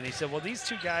Jefferson, he said, well, these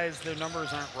two guys, their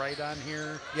numbers aren't right on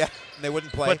here. Yeah, they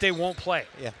wouldn't play. But they won't play.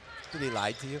 Yeah. Did he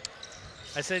lie to you?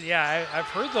 I said, yeah, I've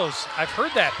heard those. I've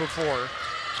heard that before.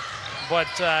 But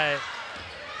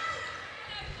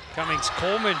Cummings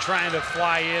Coleman trying to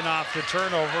fly in off the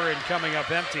turnover and coming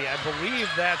up empty. I believe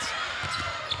that's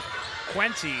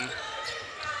Quenty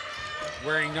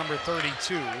wearing number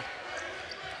 32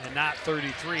 and not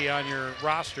 33 on your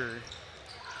roster.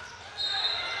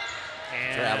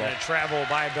 And a travel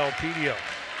by Belpedio.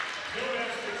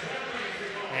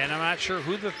 And I'm not sure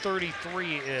who the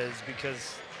 33 is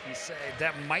because he said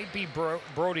that might be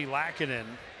Brody Lackinen.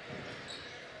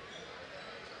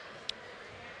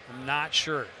 I'm not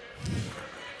sure.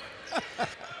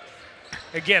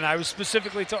 Again, I was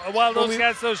specifically told, well, those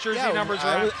guys, those jersey numbers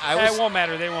are it won't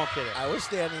matter. They won't get it. I was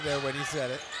standing there when he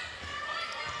said it.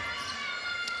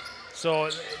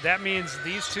 So that means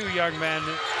these two young men,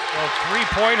 a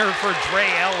three-pointer for Dre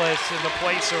Ellis, and the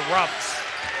place erupts.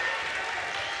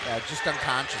 Yeah, just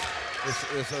unconscious.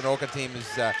 This Anoka team is,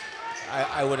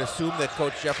 I would assume that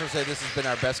Coach Jefferson said this has been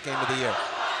our best game of the year.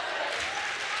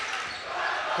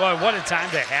 Well, what a time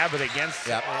to have it against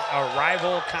a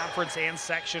rival, conference and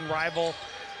section rival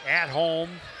at home.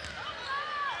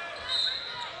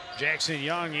 Jackson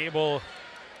Young able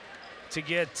to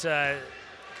get,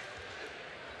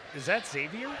 is that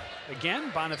Xavier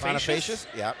again? Bonifacius?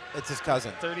 Yeah, it's his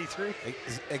cousin. 33?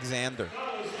 Xander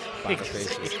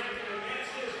Bonifacius.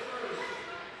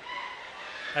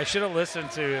 I should have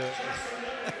listened to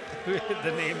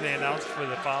the name they announced for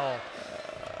the foul.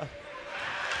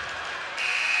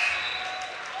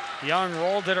 Young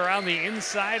rolled it around the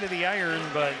inside of the iron,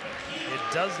 but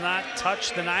it does not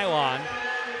touch the nylon.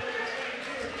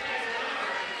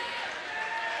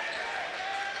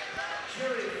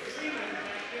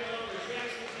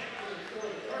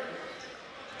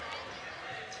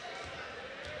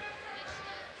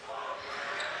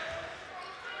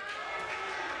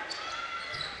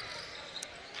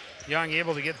 Young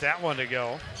able to get that one to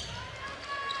go.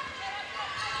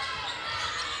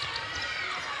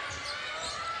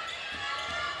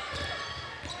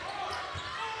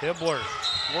 Hibbler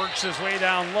works his way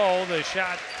down low. The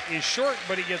shot is short,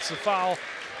 but he gets the foul,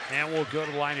 and will go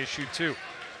to the line to shoot two.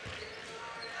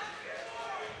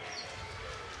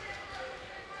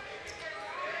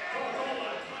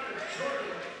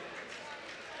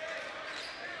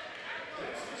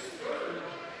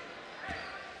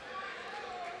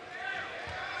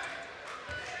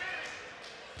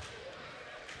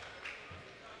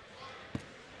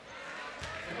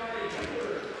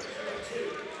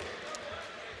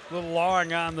 A little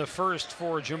long on the first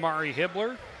for Jamari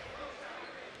Hibbler.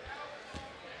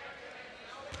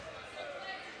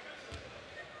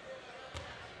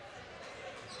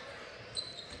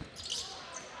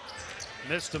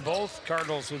 Missed them both.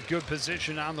 Cardinals with good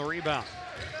position on the rebound.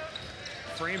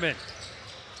 Freeman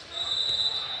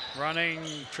running,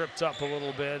 tripped up a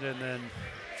little bit and then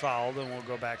fouled, and we'll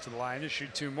go back to the line to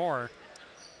shoot two more.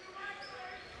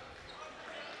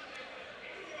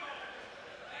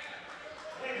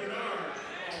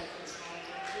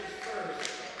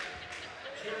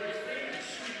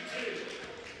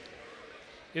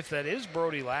 If that is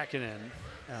Brody Lackinen,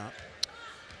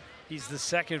 He's the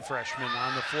second freshman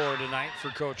on the floor tonight for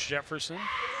Coach Jefferson.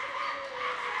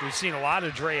 We've seen a lot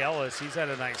of Dre Ellis. He's had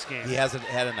a nice game. He hasn't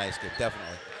had a nice game,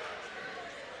 definitely.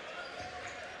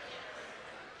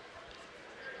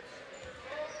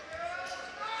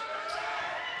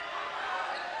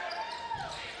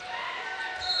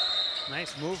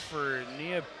 Nice move for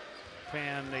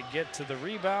Neapan to get to the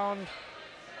rebound,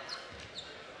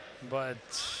 but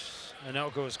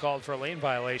Anoka was called for a lane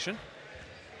violation.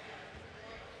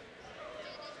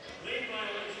 Lane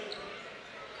violation.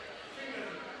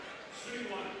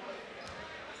 Freeman, 3-1.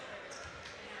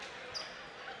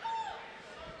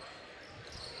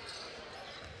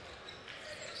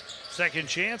 Second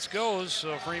chance goes,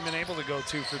 so Freeman able to go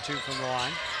 2 for 2 from the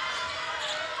line.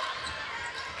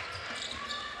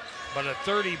 But a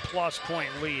 30-plus point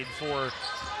lead for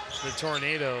the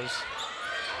Tornadoes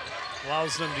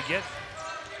allows them to get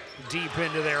deep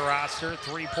into their roster.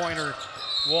 Three-pointer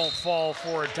won't fall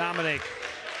for Dominic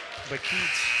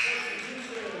Bakit.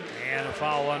 And a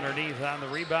foul underneath on the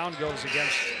rebound goes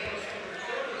against.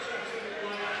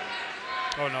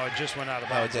 Oh no, it just went out of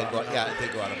bounds. It did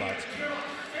go out of bounds.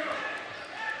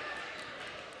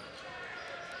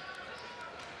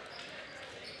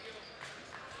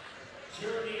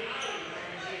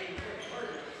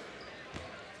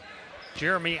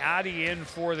 Jeremy Oddie in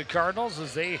for the Cardinals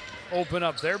as they open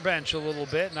up their bench a little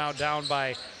bit. Now down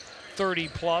by 30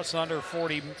 plus, under 4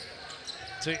 minutes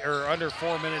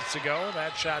to go.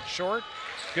 That shot short.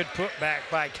 Good putback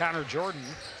by Connor Jordan.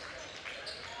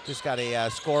 Just got a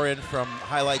score in from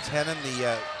Highlights Hennon.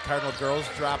 The Cardinal girls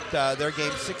dropped their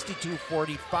game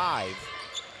 62-45.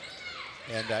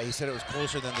 And he said it was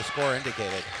closer than the score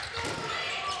indicated.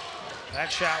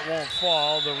 That shot won't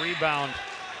fall. The rebound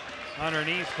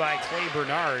underneath by Clay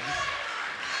Bernard.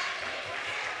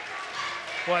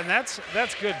 Well, and that's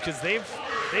good because they've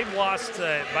lost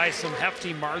by some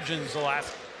hefty margins the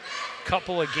last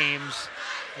couple of games.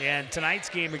 And tonight's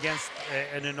game against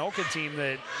an Anoka team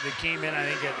that came in, I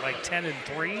think, at like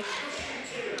 10-3,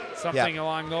 something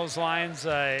along those lines.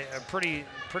 A pretty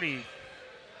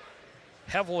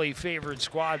heavily favored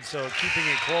squad, so keeping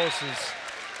it close is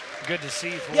good to see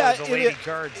for the Lady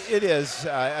Cards. It is.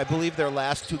 I believe their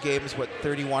last two games,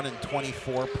 31 and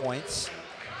 24 points.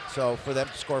 So for them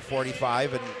to score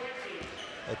 45, and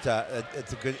it's a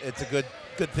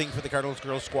good thing for the Cardinals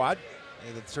girls squad.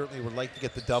 And they certainly would like to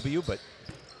get the W, but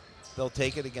they'll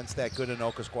take it against that good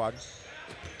Anoka squad.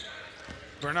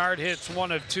 Bernard hits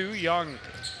 1 of 2. Young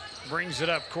brings it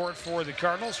up court for the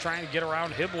Cardinals, trying to get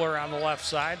around Hibbler on the left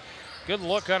side. Good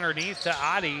look underneath to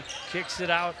Adi. Kicks it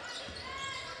out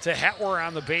to Hetwer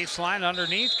on the baseline.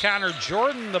 Underneath, Connor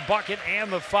Jordan, the bucket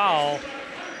and the foul.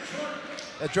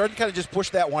 Jordan kind of just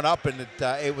pushed that one up, and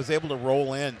it was able to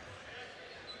roll in.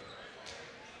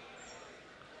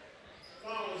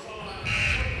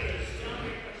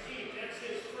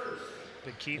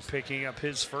 Bakit picking up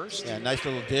his first. Yeah, nice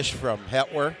little dish from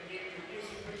Hetwer.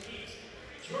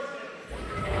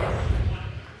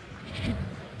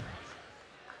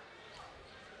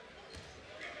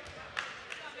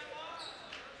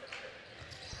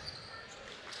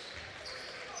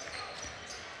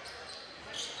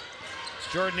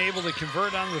 Jordan able to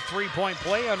convert on the three-point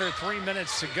play, under 3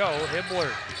 minutes to go.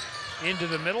 Hibbler into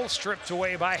the middle, stripped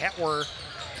away by Hetwer.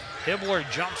 Hibbler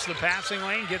jumps the passing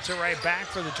lane, gets it right back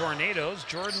for the Tornadoes.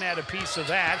 Jordan had a piece of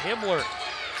that. Hibbler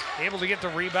able to get the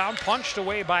rebound, punched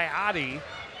away by Adi.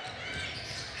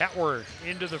 Hetwer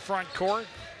into the front court.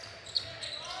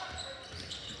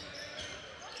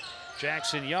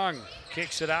 Jackson Young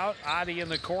kicks it out. Adi in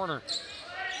the corner.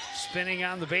 Spinning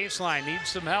on the baseline, needs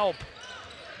some help.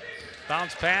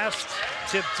 Bounce pass,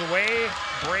 tipped away,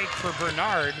 break for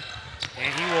Bernard,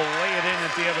 and he will lay it in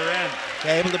at the other end.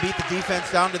 Yeah, able to beat the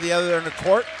defense down to the other end of the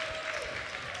court.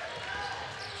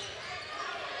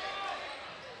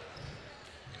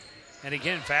 And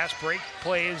again, fast break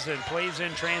plays and plays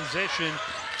in transition,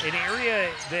 an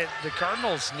area that the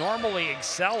Cardinals normally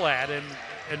excel at, and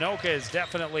Anoka has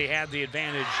definitely had the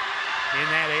advantage in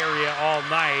that area all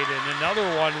night. And another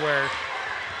one where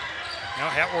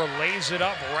Hetwer lays it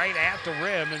up right at the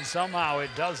rim, and somehow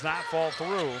it does not fall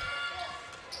through.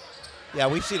 Yeah,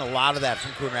 we've seen a lot of that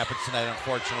from Coon Rapids tonight,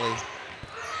 unfortunately.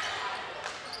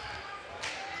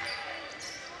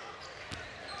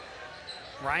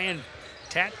 Ryan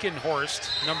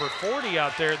Tatkenhorst, number 40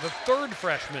 out there, the third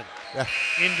freshman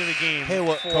into the game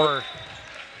for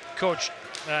Coach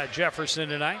Jefferson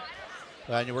tonight.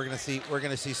 And we're going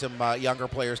to see some younger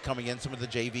players coming in, some of the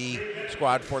JV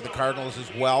squad for the Cardinals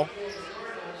as well.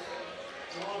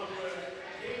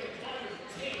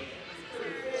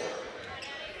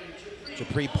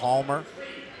 Japri Palmer.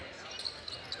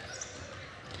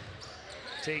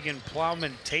 Taking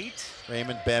Plowman Tate.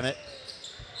 Raymond Bennett.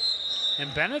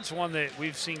 And Bennett's one that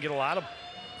we've seen get a lot of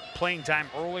playing time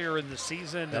earlier in the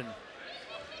season. Yep. And,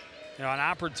 you know, an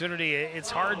opportunity, it's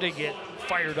hard to get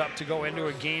fired up to go into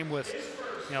a game with,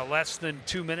 you know, less than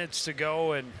 2 minutes to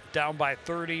go and down by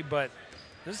 30. But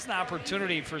this is an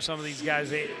opportunity for some of these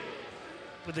guys.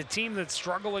 With a team that's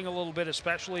struggling a little bit,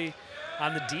 especially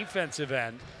on the defensive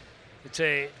end, when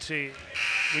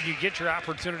you get your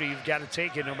opportunity, you've got to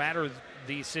take it no matter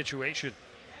the situation.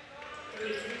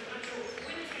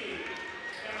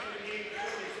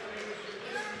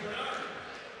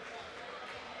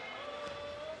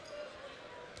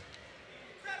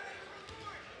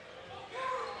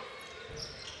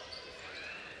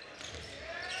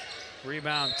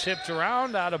 Rebound tipped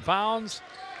around, out of bounds.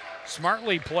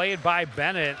 Smartly played by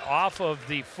Bennett off of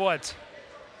the foot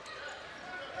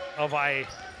of, I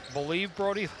believe,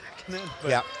 Brody Lackinen.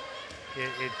 Yeah.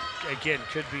 It again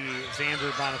could be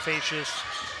Xander Bonifacius.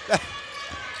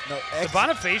 No, the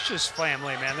Bonifacius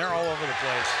family, man, they're all over the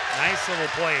place. Nice little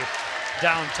play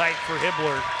down tight for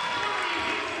Hibbler.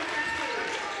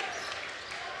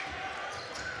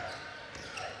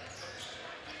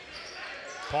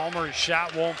 Palmer's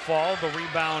shot won't fall. The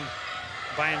rebound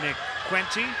by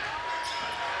Quinty.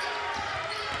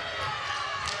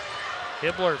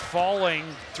 Hibbler falling,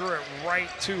 threw it right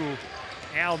to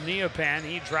Al Neopan.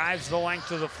 He drives the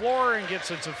length of the floor and gets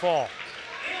it to fall.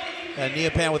 And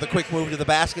Neopan with a quick move to the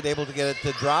basket, able to get it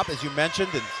to drop, as you mentioned,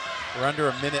 and we're under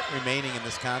a minute remaining in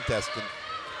this contest. And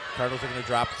Cardinals are going to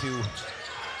drop to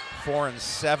 4 and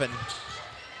 7.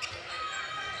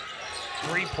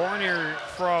 Three-pointer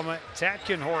from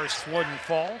Tatkenhorst wouldn't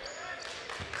fall.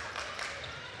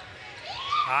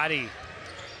 Adi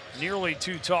nearly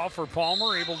too tall for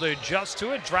Palmer, able to adjust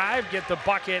to it, drive, get the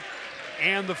bucket,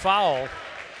 and the foul.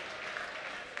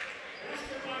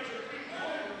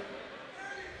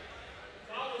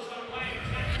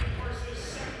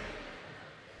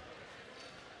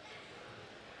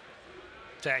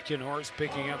 Tatkenhorst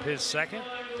picking up his second.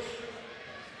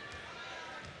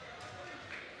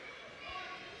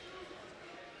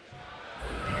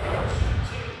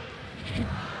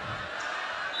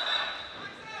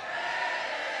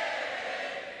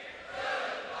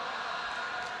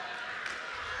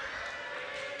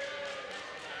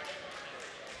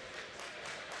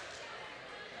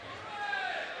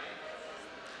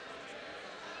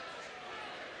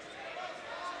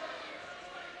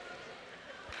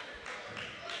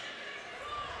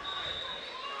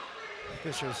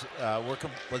 Fishers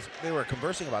they were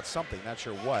conversing about something, not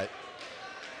sure what.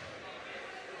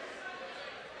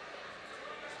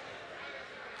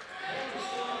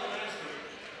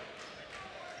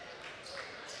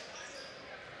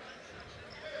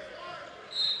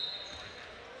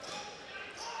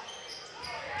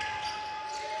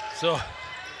 So,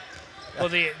 well,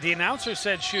 the announcer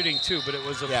said shooting 2, but it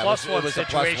was a Yeah, plus it one was a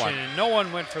situation, +1. and no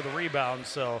one went for the rebound,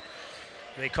 so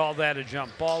they called that a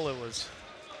jump ball. It was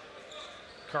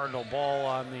Cardinal ball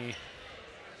on the.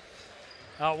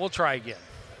 We'll try again.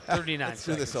 39 Let's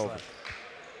do seconds this over. left.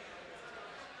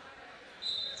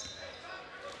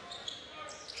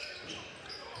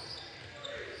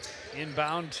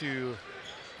 Inbound to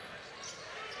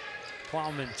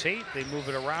Plowman Tate. They move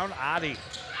it around. Adi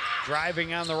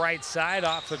driving on the right side,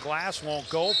 off the glass, won't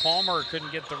go. Palmer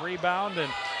couldn't get the rebound,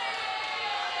 and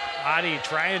Adi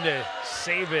trying to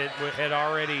save it, had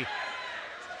already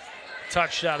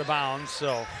touched out of bounds.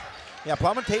 So, yeah,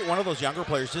 Plowman Tate, one of those younger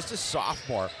players, just a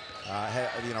sophomore.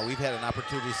 You know, we've had an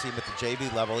opportunity to see him at the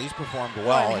JV level. He's performed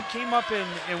well. He came up in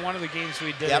one of the games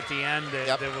we did at the end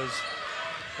that was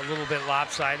a little bit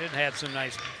lopsided, had some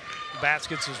nice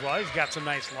baskets as well. He's got some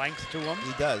nice length to him.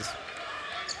 He does.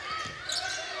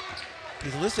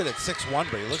 He's listed at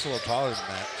 6'1", but he looks a little taller than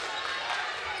that.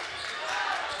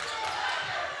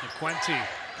 Quinty,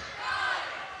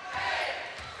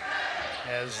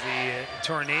 as the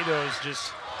Tornadoes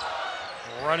just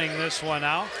running this one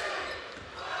out.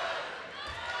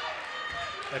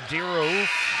 Abdiraouf,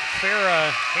 Farah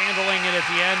handling it at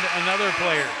the end. Another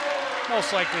player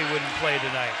most likely wouldn't play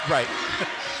tonight. Right.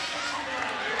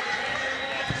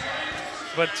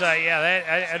 But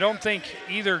yeah, I don't think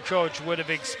either coach would have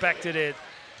expected it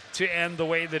to end the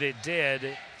way that it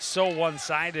did, so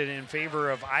one-sided in favor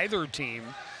of either team.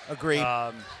 Agreed.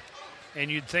 And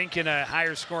you'd think in a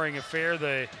higher scoring affair,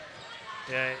 the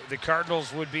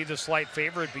Cardinals would be the slight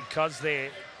favorite because they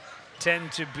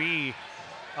tend to be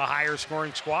a higher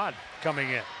scoring squad coming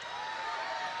in.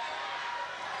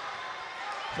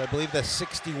 So I believe that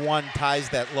 61 ties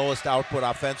that lowest output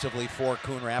offensively for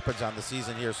Coon Rapids on the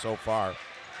season here so far.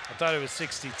 I thought it was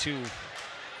 62.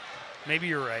 Maybe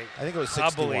you're right. I think it was 61.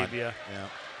 I'll believe you. Yeah.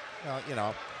 Well, you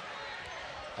know,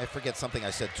 I forget something I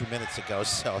said 2 minutes ago,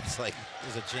 so it's like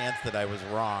there's a chance that I was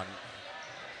wrong.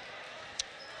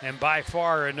 And by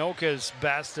far, Anoka's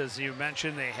best, as you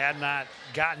mentioned, they had not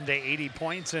gotten to 80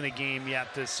 points in a game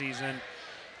yet this season.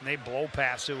 And they blow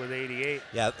past it with 88.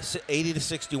 Yeah,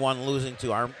 80-61, losing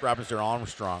to Robinson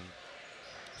Armstrong.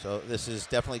 So this is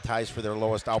definitely ties for their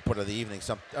lowest output of the evening,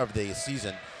 of the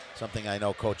season. Something I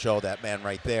know Coach O, that man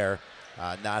right there,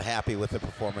 not happy with the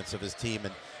performance of his team.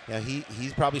 And you know,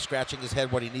 he's probably scratching his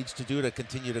head what he needs to do to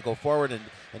continue to go forward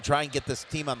and try and get this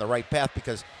team on the right path,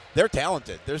 because they're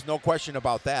talented. There's no question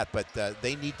about that, but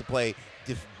they need to play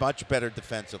much better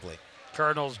defensively.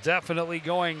 Cardinals definitely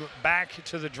going back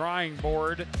to the drawing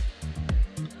board.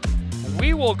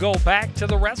 We will go back to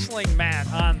the wrestling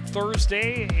mat on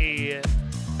Thursday, a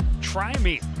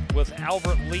tri-meet with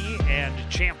Albert Lee and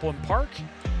Champlain Park.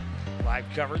 Live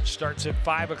coverage starts at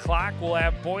 5 o'clock. We'll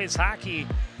have boys hockey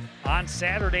on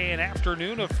Saturday, an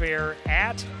afternoon affair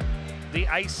at the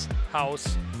Ice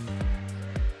House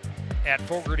at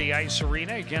Fogarty Ice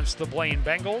Arena against the Blaine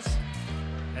Bengals.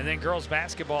 And then girls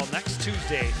basketball next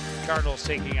Tuesday, Cardinals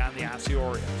taking on the Osseo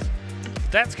Orioles.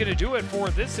 That's going to do it for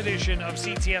this edition of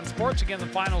CTN Sports. Again, the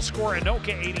final score, Anoka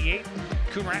 88,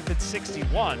 Coon Rapids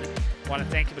 61. I want to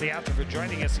thank everybody out there for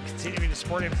joining us and continuing to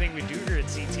support everything we do here at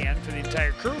CTN. For the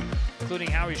entire crew,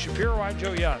 including Howie Shapiro, I'm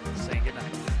Joe Young, saying good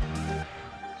night.